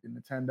 on like the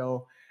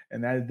Nintendo,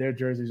 and their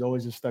jerseys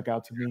always just stuck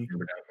out to me.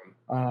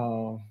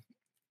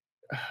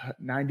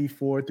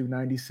 94 through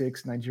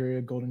 96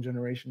 Nigeria Golden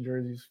Generation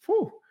jerseys.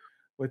 Whew,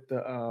 with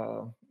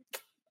the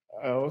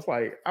it was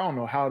like, I don't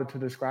know how to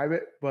describe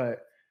it,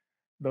 but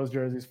those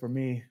jerseys for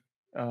me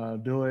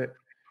do it.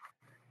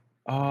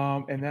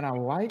 And then I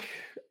like,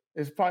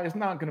 it's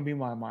not going to be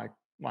my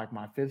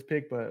 5th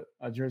pick, but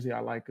a jersey I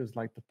like is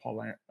like the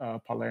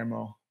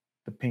Palermo,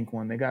 the pink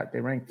one. They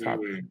ranked top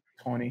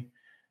 20.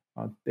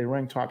 They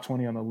ranked top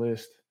 20 on the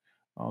list.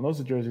 Those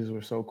jerseys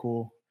were so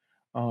cool.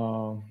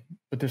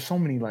 But there's so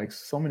many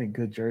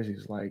good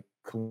jerseys, like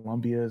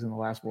Colombia's in the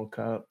last World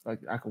Cup.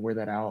 Like I could wear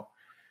that out.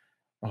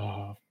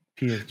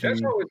 PSG.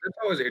 That's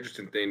always an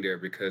interesting thing there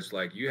because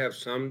like you have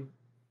some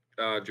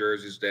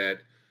jerseys that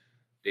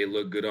they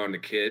look good on the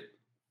kit,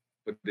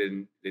 but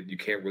then you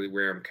can't really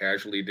wear them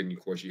casually. Then of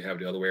course you have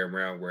the other way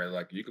around where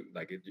like you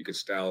can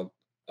style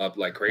up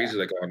like crazy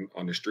like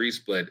on the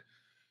streets, but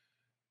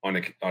on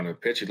a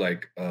pitch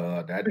like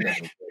that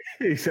doesn't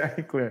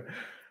exactly.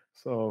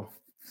 So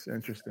it's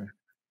interesting.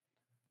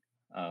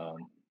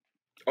 And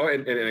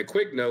a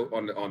quick note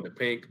on the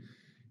pink.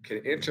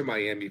 Can Inter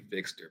Miami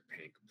fix their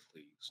pink,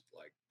 please?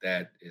 Like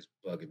that is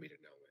bugging me to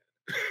no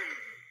end.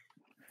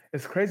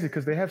 It's crazy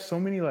because they have so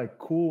many like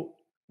cool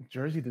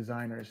jersey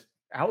designers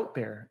out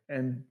there,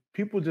 and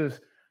people they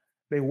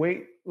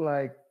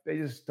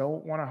just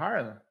don't want to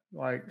hire them.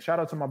 Like shout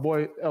out to my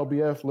boy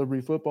LBF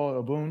Liberty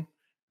Football Aboon.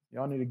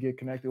 Y'all need to get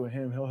connected with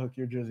him. He'll hook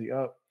your jersey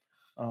up.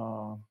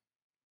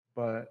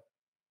 But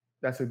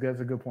that's a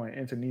good point.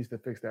 Inter needs to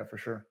fix that for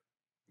sure.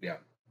 Yeah,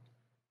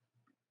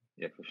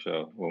 for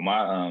sure. Well,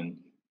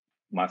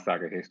 my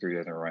soccer history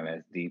doesn't run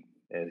as deep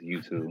as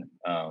you two.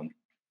 I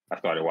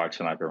started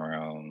watching like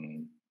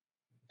around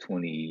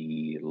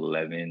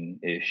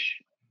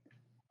 2011-ish.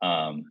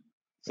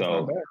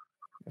 So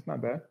that's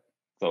not bad.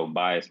 So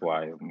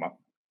bias-wise,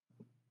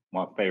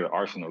 my favorite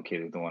Arsenal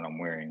kit is the one I'm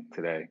wearing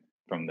today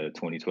from the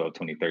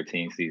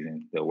 2012-2013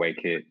 season, the away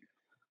kit.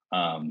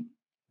 As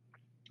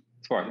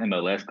far as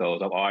MLS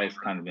goes, I've always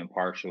kind of been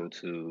partial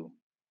to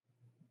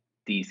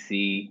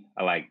DC.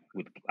 I like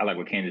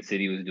what Kansas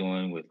City was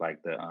doing with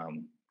like the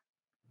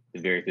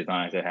various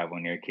designs they have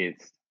on their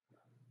kits,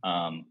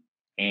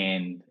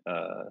 and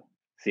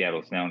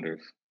Seattle Sounders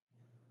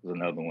was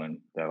another one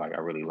that like I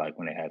really like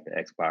when they had the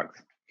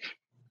Xbox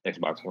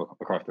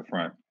across the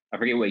front. I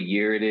forget what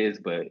year it is,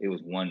 but it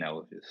was one that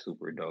was just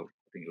super dope.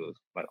 I think it was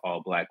like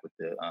all black with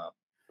the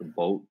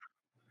boat.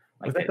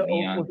 Like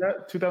was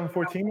that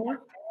 2014 one?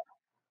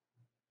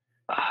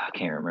 I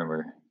can't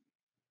remember.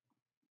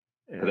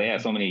 Because they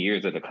had so many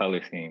years of the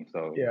color scheme.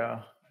 So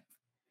yeah.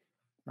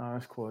 No,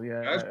 that's cool.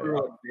 Yeah.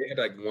 They had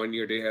like one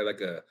year they had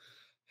like a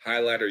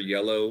highlighter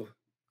yellow,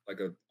 like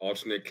an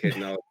alternate kit,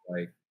 and I was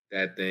like,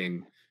 that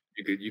thing,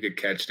 you could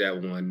catch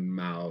that 1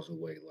 miles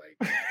away. Like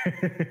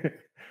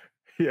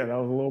yeah, that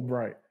was a little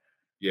bright.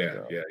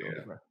 Yeah.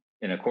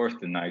 And of course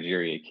the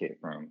Nigeria kit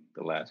from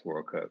the last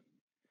World Cup.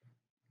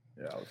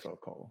 Yeah, that was so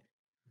cool.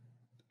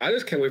 I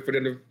just can't wait for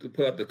them to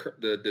put out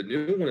the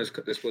new one that's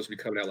supposed to be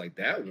coming out like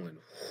that one.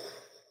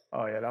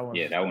 Oh yeah, that one.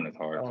 Yeah, that one is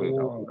hard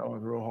too. That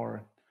one's real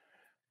hard.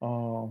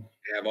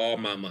 They have all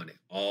my money,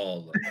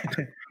 all of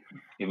it.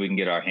 If we can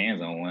get our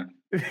hands on one.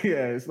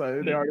 Yeah, it's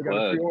like they already got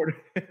a pre-order.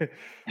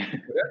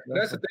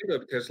 That's the thing though,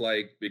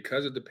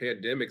 because of the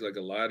pandemic, like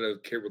a lot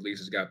of kit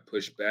releases got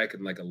pushed back,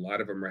 and like a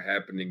lot of them are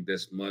happening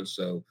this month.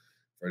 So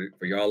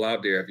for y'all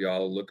out there, if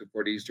y'all are looking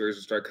for these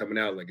jerseys to start coming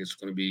out, like it's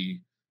going to be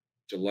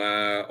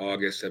July,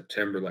 August,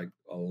 September, like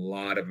a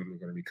lot of them are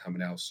going to be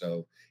coming out.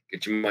 So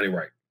get your money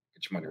right.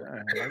 Get your money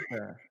right. I like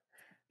that.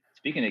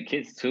 Speaking of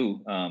kits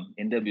too,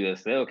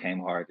 NWSL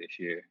came hard this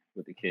year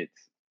with the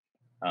kits.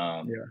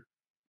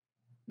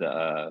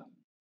 The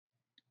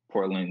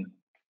Portland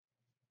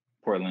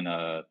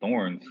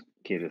Thorns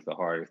kit is the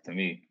hardest to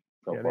me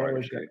so far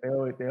this year. They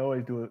always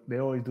do it. They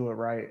always do it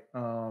right.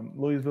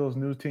 Louisville's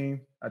new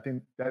team. I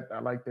think that I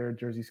like their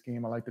jersey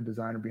scheme. I like the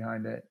designer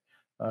behind it.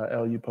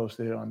 LU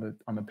posted it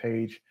on the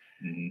page,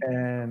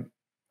 and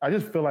I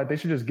just feel like they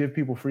should just give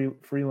people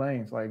free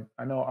lanes. Like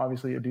I know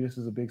obviously Adidas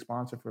is a big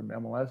sponsor for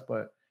MLS,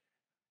 but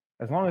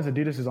as long as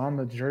Adidas is on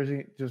the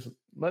jersey, just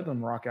let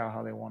them rock out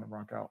how they want to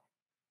rock out.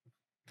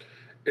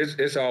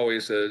 It's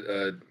always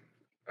a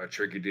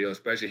tricky deal,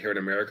 especially here in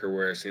America,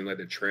 where it seems like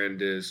the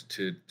trend is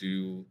to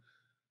do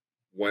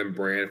one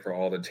brand for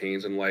all the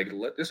teams, and like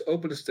let's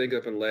open this thing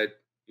up and let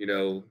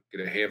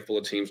get a handful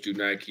of teams do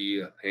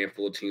Nike, a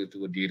handful of teams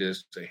do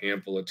Adidas, a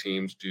handful of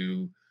teams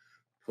do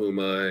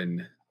Puma,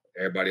 and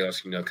everybody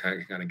else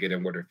kind of get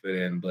in where they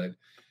fit in, but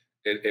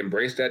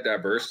embrace that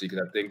diversity,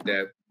 because I think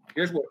that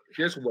here's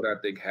what I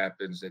think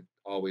happens that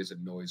always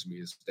annoys me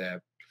is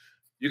that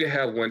you can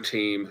have one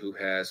team who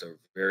has a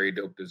very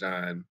dope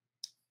design,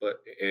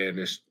 and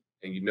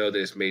that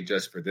it's made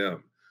just for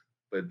them.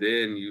 But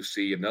then you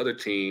see another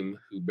team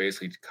who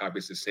basically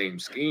copies the same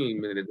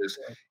scheme, and it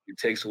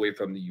takes away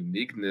from the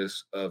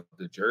uniqueness of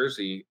the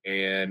jersey.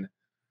 And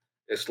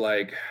it's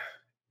like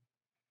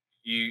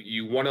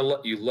you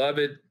love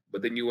it,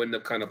 but then you end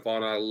up kind of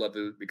falling out of love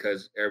it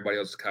because everybody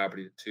else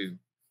copied it too.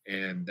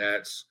 And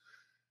that's,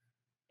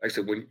 like I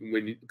said,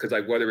 because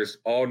like whether it's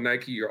all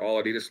Nike or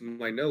all Adidas, I'm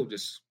like, no,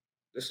 just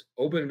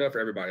open it up for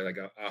everybody. Like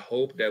I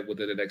hope that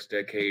within the next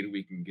decade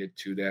we can get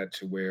to that,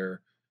 to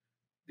where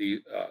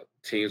the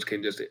teams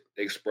can just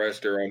express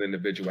their own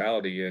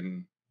individuality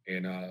and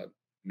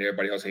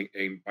everybody else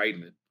ain't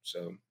biting it.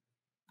 So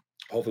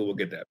hopefully we'll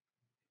get that.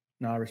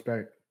 No,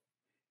 respect.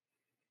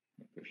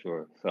 For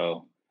sure.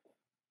 So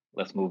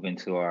let's move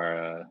into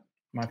our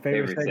my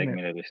favorite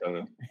segment of the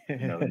show.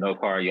 No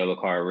card, yellow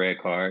card, red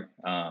card.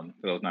 For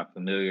those not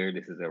familiar,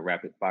 this is a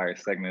rapid fire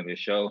segment of the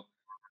show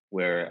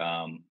where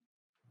I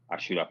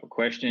shoot off a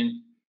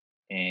question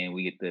and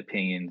we get the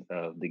opinions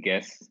of the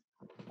guests,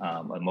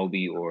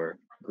 Moby or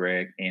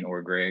Greg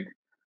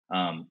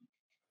on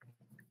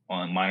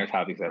minor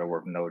topics that are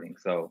worth noting.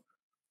 So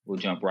we'll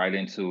jump right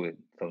into it.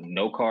 So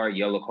no card,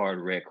 yellow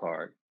card, red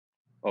card.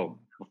 Oh,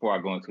 before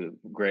I go into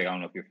Greg, I don't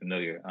know if you're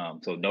familiar.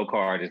 So no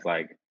card is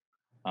like,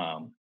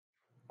 I'm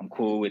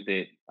cool with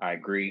it. I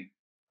agree.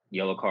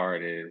 Yellow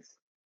card is,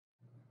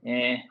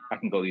 I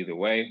can go either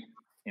way.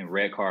 And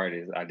red card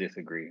is, I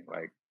disagree.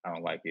 Like, I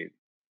don't like it.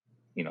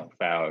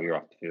 Foul, you're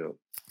off the field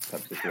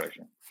type of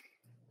situation.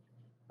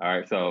 All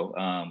right, so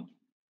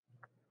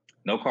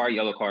no card,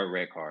 yellow card,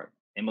 red card.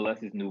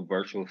 MLS's new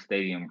virtual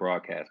stadium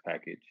broadcast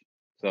package.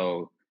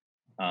 So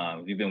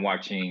if you've been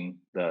watching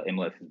the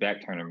MLS's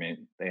back tournament,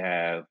 they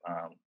have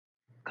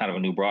kind of a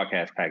new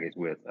broadcast package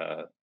with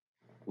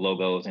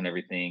logos and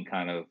everything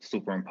kind of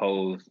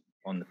superimposed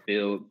on the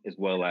field, as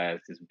well as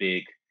this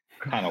big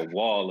kind of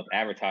wall of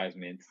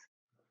advertisements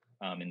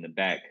in the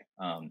back.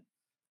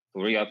 So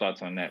what are your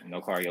thoughts on that?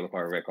 No card, yellow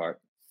card, red card?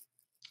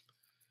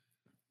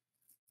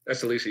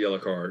 That's at least a yellow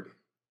card.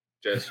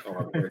 Just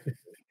on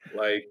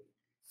like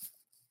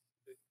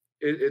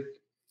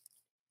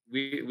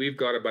we've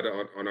got about it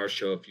on our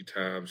show a few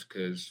times,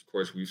 because of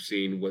course we've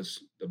seen what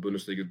the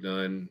Bundesliga's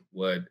done,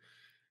 what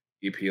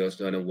EPL's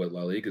done, and what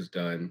La Liga's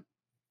done.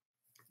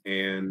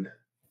 And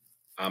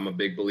I'm a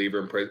big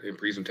believer in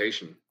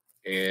presentation.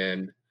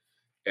 And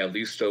at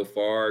least so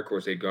far, of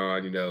course, they've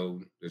gone,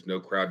 there's no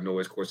crowd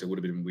noise. Of course, it would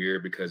have been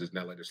weird because it's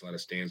not like there's a lot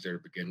of stands there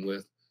to begin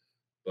with.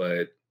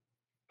 But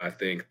I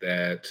think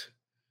that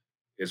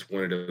it's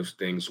one of those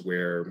things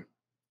where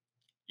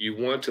you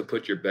want to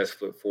put your best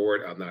foot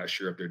forward. I'm not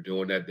sure if they're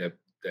doing that.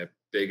 That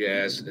big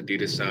ass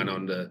Adidas sign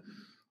on the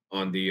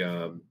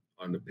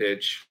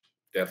pitch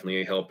definitely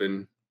ain't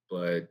helping.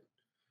 But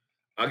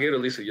I'll give it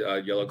at least a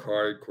yellow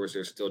card. Of course,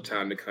 there's still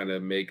time to kind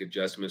of make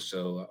adjustments,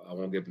 so I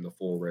won't give them the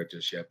full red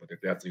just yet. But they're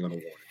definitely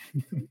going to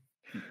warn it.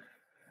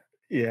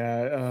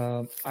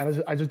 Yeah,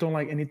 I just don't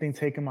like anything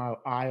taking my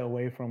eye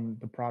away from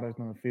the product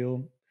on the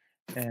field,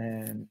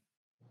 and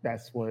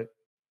that's what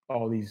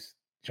all these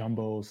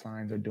jumbo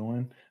signs are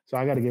doing. So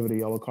I got to give it a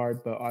yellow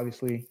card, but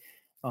obviously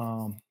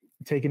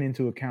taking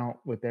into account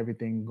with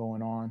everything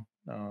going on,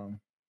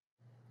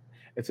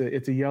 it's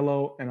a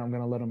yellow, and I'm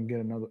going to let them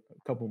get a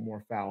couple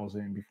more fouls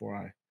in before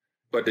I.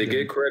 But they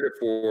get credit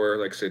for,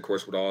 like I said, of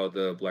course, with all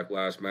the Black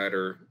Lives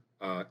Matter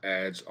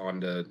ads on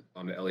the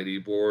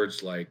LED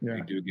boards, like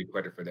they do get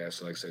credit for that.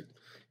 So like I said,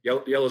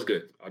 yellow's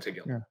good. I'll take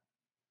yellow. Yeah.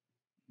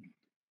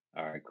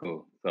 All right,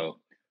 cool. So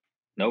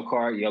no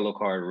card, yellow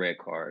card, red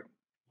card.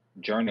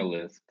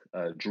 Journalist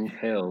Drew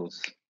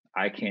Hell's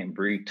 "I can't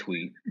breathe"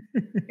 tweet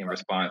in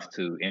response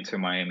to Inter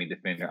Miami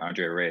defender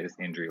Andre Red's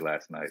injury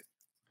last night.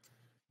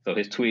 So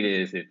his tweet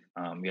is, if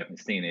you haven't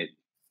seen it,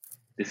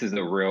 This is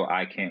a real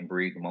I can't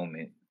breathe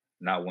moment,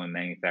 not one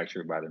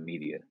manufactured by the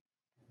media.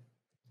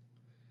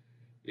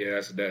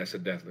 Yeah, that's a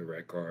definitely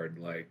red card.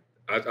 Like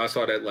I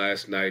saw that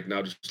last night, and I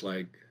was just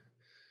like,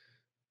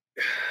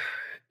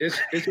 it's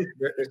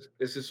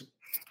just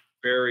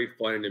very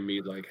funny to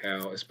me, like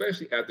how,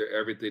 especially after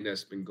everything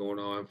that's been going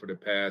on for the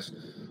past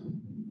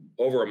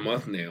over a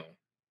month now,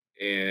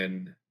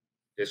 and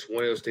it's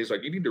one of those things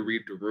like you need to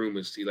read the room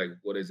and see like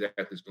what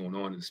exactly is going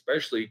on, and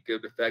especially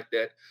given the fact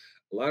that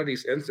a lot of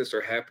these incidents are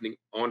happening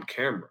on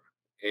camera,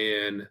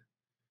 and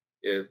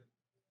if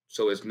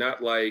so, it's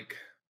not like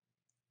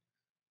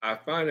I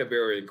find it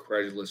very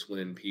incredulous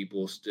when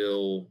people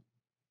still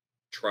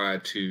try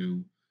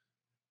to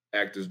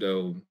act as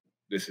though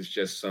this is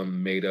just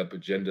some made up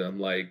agenda. I'm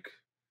like,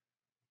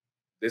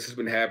 this has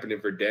been happening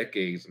for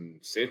decades and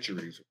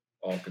centuries,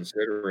 all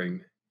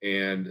considering.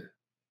 And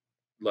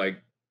like,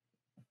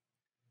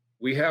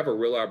 we have a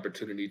real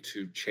opportunity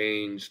to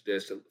change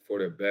this for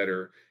the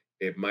better.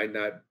 It might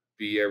not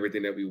be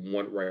everything that we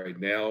want right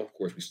now. Of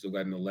course, we still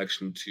got an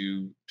election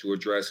to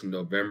address in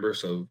November.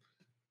 So,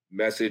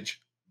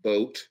 message,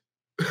 vote.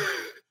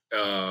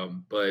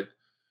 But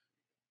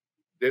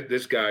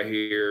this guy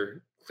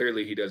here,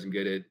 clearly he doesn't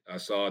get it. I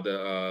saw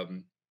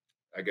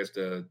I guess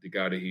the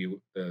guy the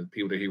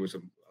people that he was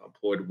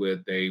employed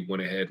with, they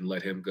went ahead and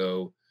let him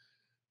go.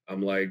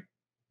 I'm like,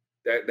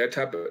 that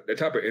type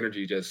of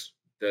energy just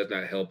does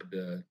not help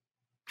the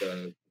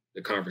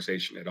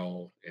conversation at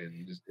all,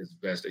 and it's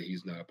best that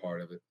he's not a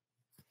part of it.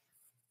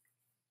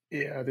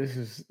 Yeah, this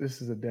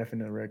is a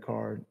definite red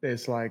card.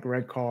 It's like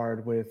red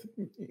card with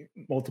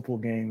multiple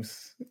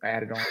games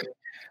added on.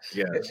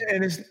 Yeah,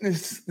 and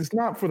it's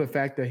not for the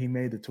fact that he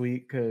made the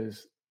tweet,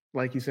 because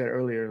like you said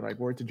earlier, like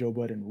word to Joe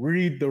Budden,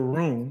 read the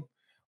room,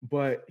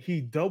 but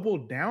he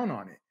doubled down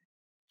on it.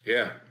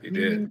 Yeah, he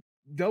did.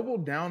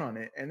 Doubled down on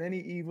it, and then he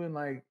even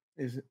like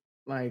is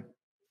like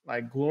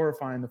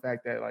glorifying the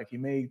fact that like he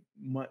made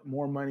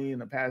more money in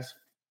the past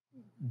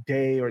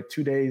day or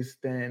 2 days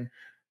than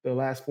the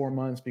last 4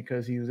 months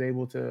because he was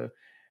able to.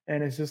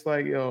 And it's just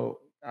like, yo,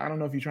 I don't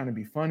know if you're trying to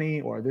be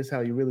funny or this how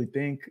you really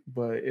think,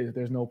 but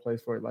there's no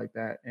place for it like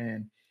that.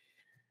 And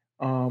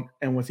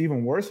what's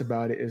even worse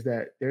about it is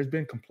that there's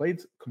been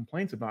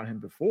complaints about him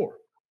before,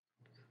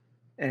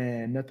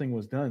 and nothing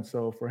was done.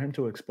 So for him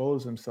to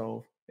expose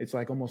himself, it's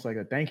like almost like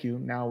a thank you.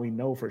 Now we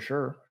know for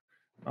sure.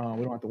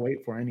 We don't have to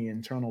wait for any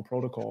internal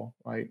protocol.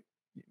 Like,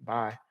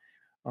 bye.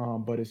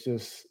 But it's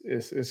just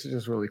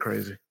really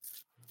crazy.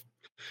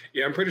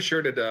 Yeah, I'm pretty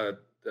sure that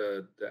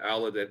the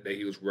outlet that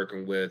he was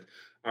working with,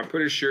 I'm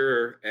pretty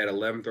sure at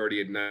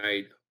 11:30 at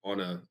night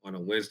on a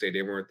Wednesday,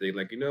 they weren't thinking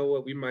like, you know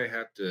what, we might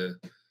have to,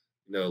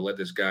 let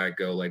this guy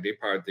go. Like they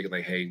probably thinking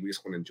like, hey, we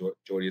just want to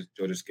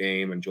enjoy this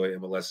game, enjoy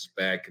MLS is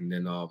back, and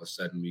then all of a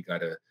sudden we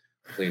gotta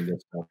clean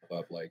this stuff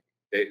up. Like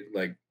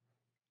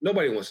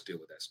nobody wants to deal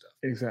with that stuff.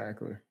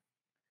 Exactly.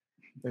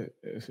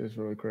 It's just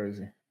really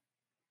crazy.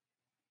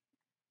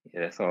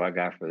 Yeah, that's all I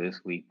got for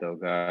this week, though,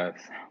 guys.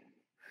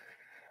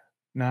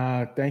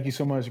 Nah, thank you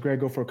so much,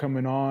 Grego, for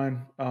coming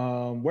on.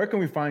 Where can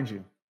we find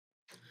you?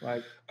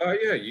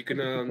 Yeah, you can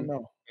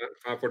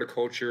find For the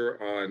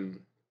Culture on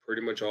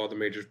pretty much all the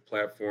major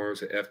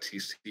platforms at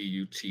FTC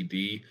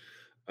UTD.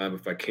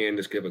 If I can,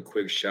 just give a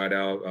quick shout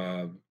out.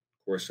 Of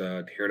course,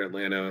 here in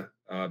Atlanta,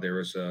 there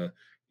was a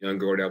young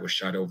girl that was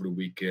shot over the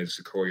weekend,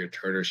 Sequoia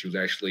Turner. She was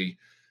actually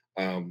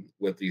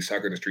with the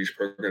Soccer in the Streets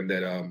program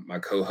that my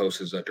co-host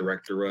is a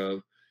director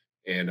of.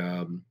 And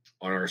on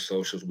our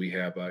socials, we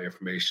have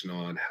information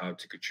on how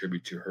to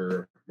contribute to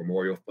her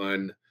memorial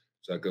fund.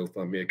 So a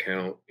GoFundMe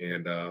account,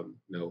 and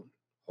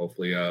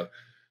hopefully our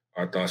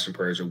thoughts and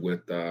prayers are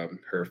with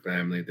her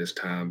family at this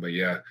time. But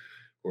yeah, of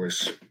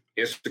course,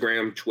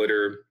 Instagram,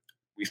 Twitter.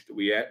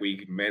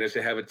 We managed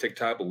to have a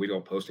TikTok, but we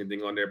don't post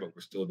anything on there. But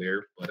we're still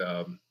there. But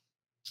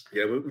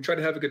yeah, we try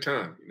to have a good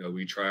time.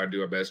 We try to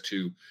do our best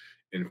to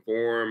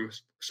inform,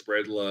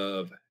 spread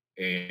love,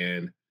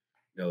 and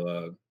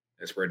and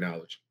spread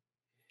knowledge.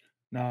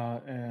 Nah,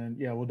 and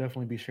yeah, we'll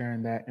definitely be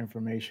sharing that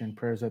information.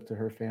 Prayers up to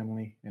her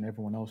family and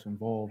everyone else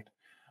involved.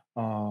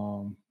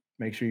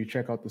 Make sure you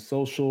check out the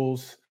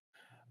socials.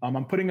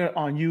 I'm putting it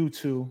on you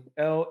too,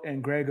 El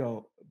and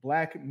Grego,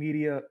 Black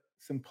Media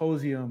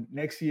Symposium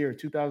next year,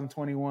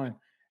 2021.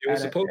 It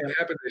was supposed to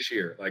happen this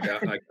year.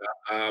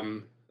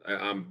 I'm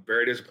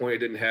very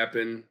disappointed it didn't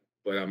happen,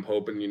 but I'm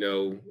hoping,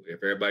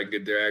 if everybody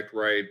get their act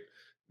right,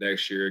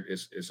 next year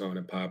it's on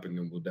and popping,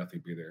 and we'll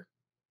definitely be there.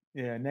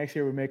 Yeah, next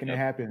year we're making it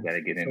happen.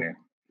 Gotta get in there.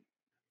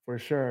 For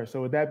sure.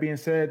 So with that being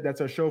said, that's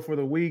our show for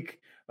the week.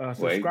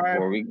 Subscribe.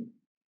 What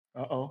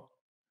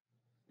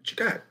you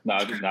got? No,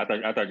 I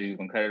thought you were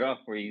gonna cut it off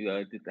where you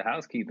did the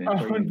housekeeping.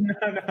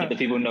 Let the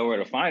people know where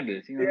to find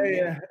us.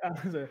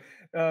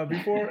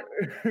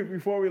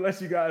 Before we let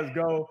you guys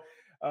go,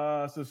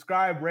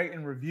 subscribe, rate,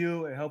 and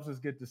review. It helps us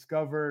get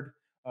discovered.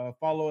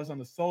 Follow us on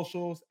the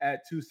socials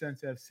at 2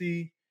 Cents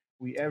FC.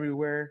 We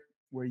everywhere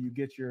where you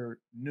get your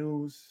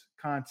news,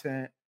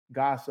 content,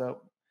 gossip,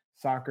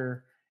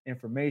 soccer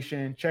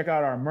information. Check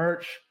out our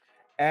merch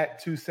at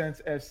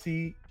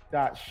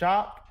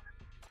 2centsfc.shop.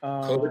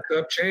 COVID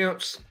Cup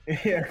champs.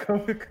 Yeah,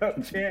 COVID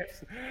Cup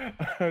champs.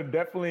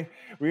 Definitely.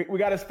 We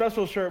got a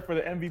special shirt for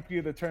the MVP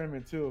of the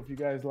tournament too, if you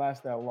guys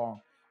last that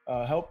long.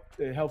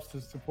 It helps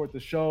to support the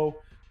show.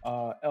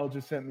 El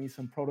just sent me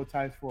some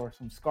prototypes for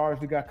some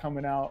scarves we got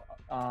coming out.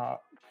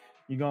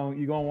 You're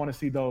gonna want to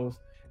see those.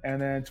 And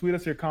then tweet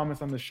us your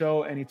comments on the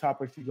show, any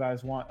topics you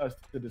guys want us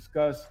to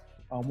discuss.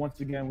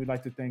 Once again, we'd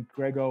like to thank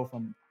Grego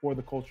from For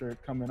the Culture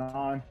coming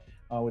on.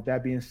 With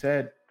that being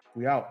said,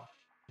 we out.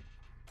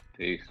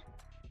 Peace.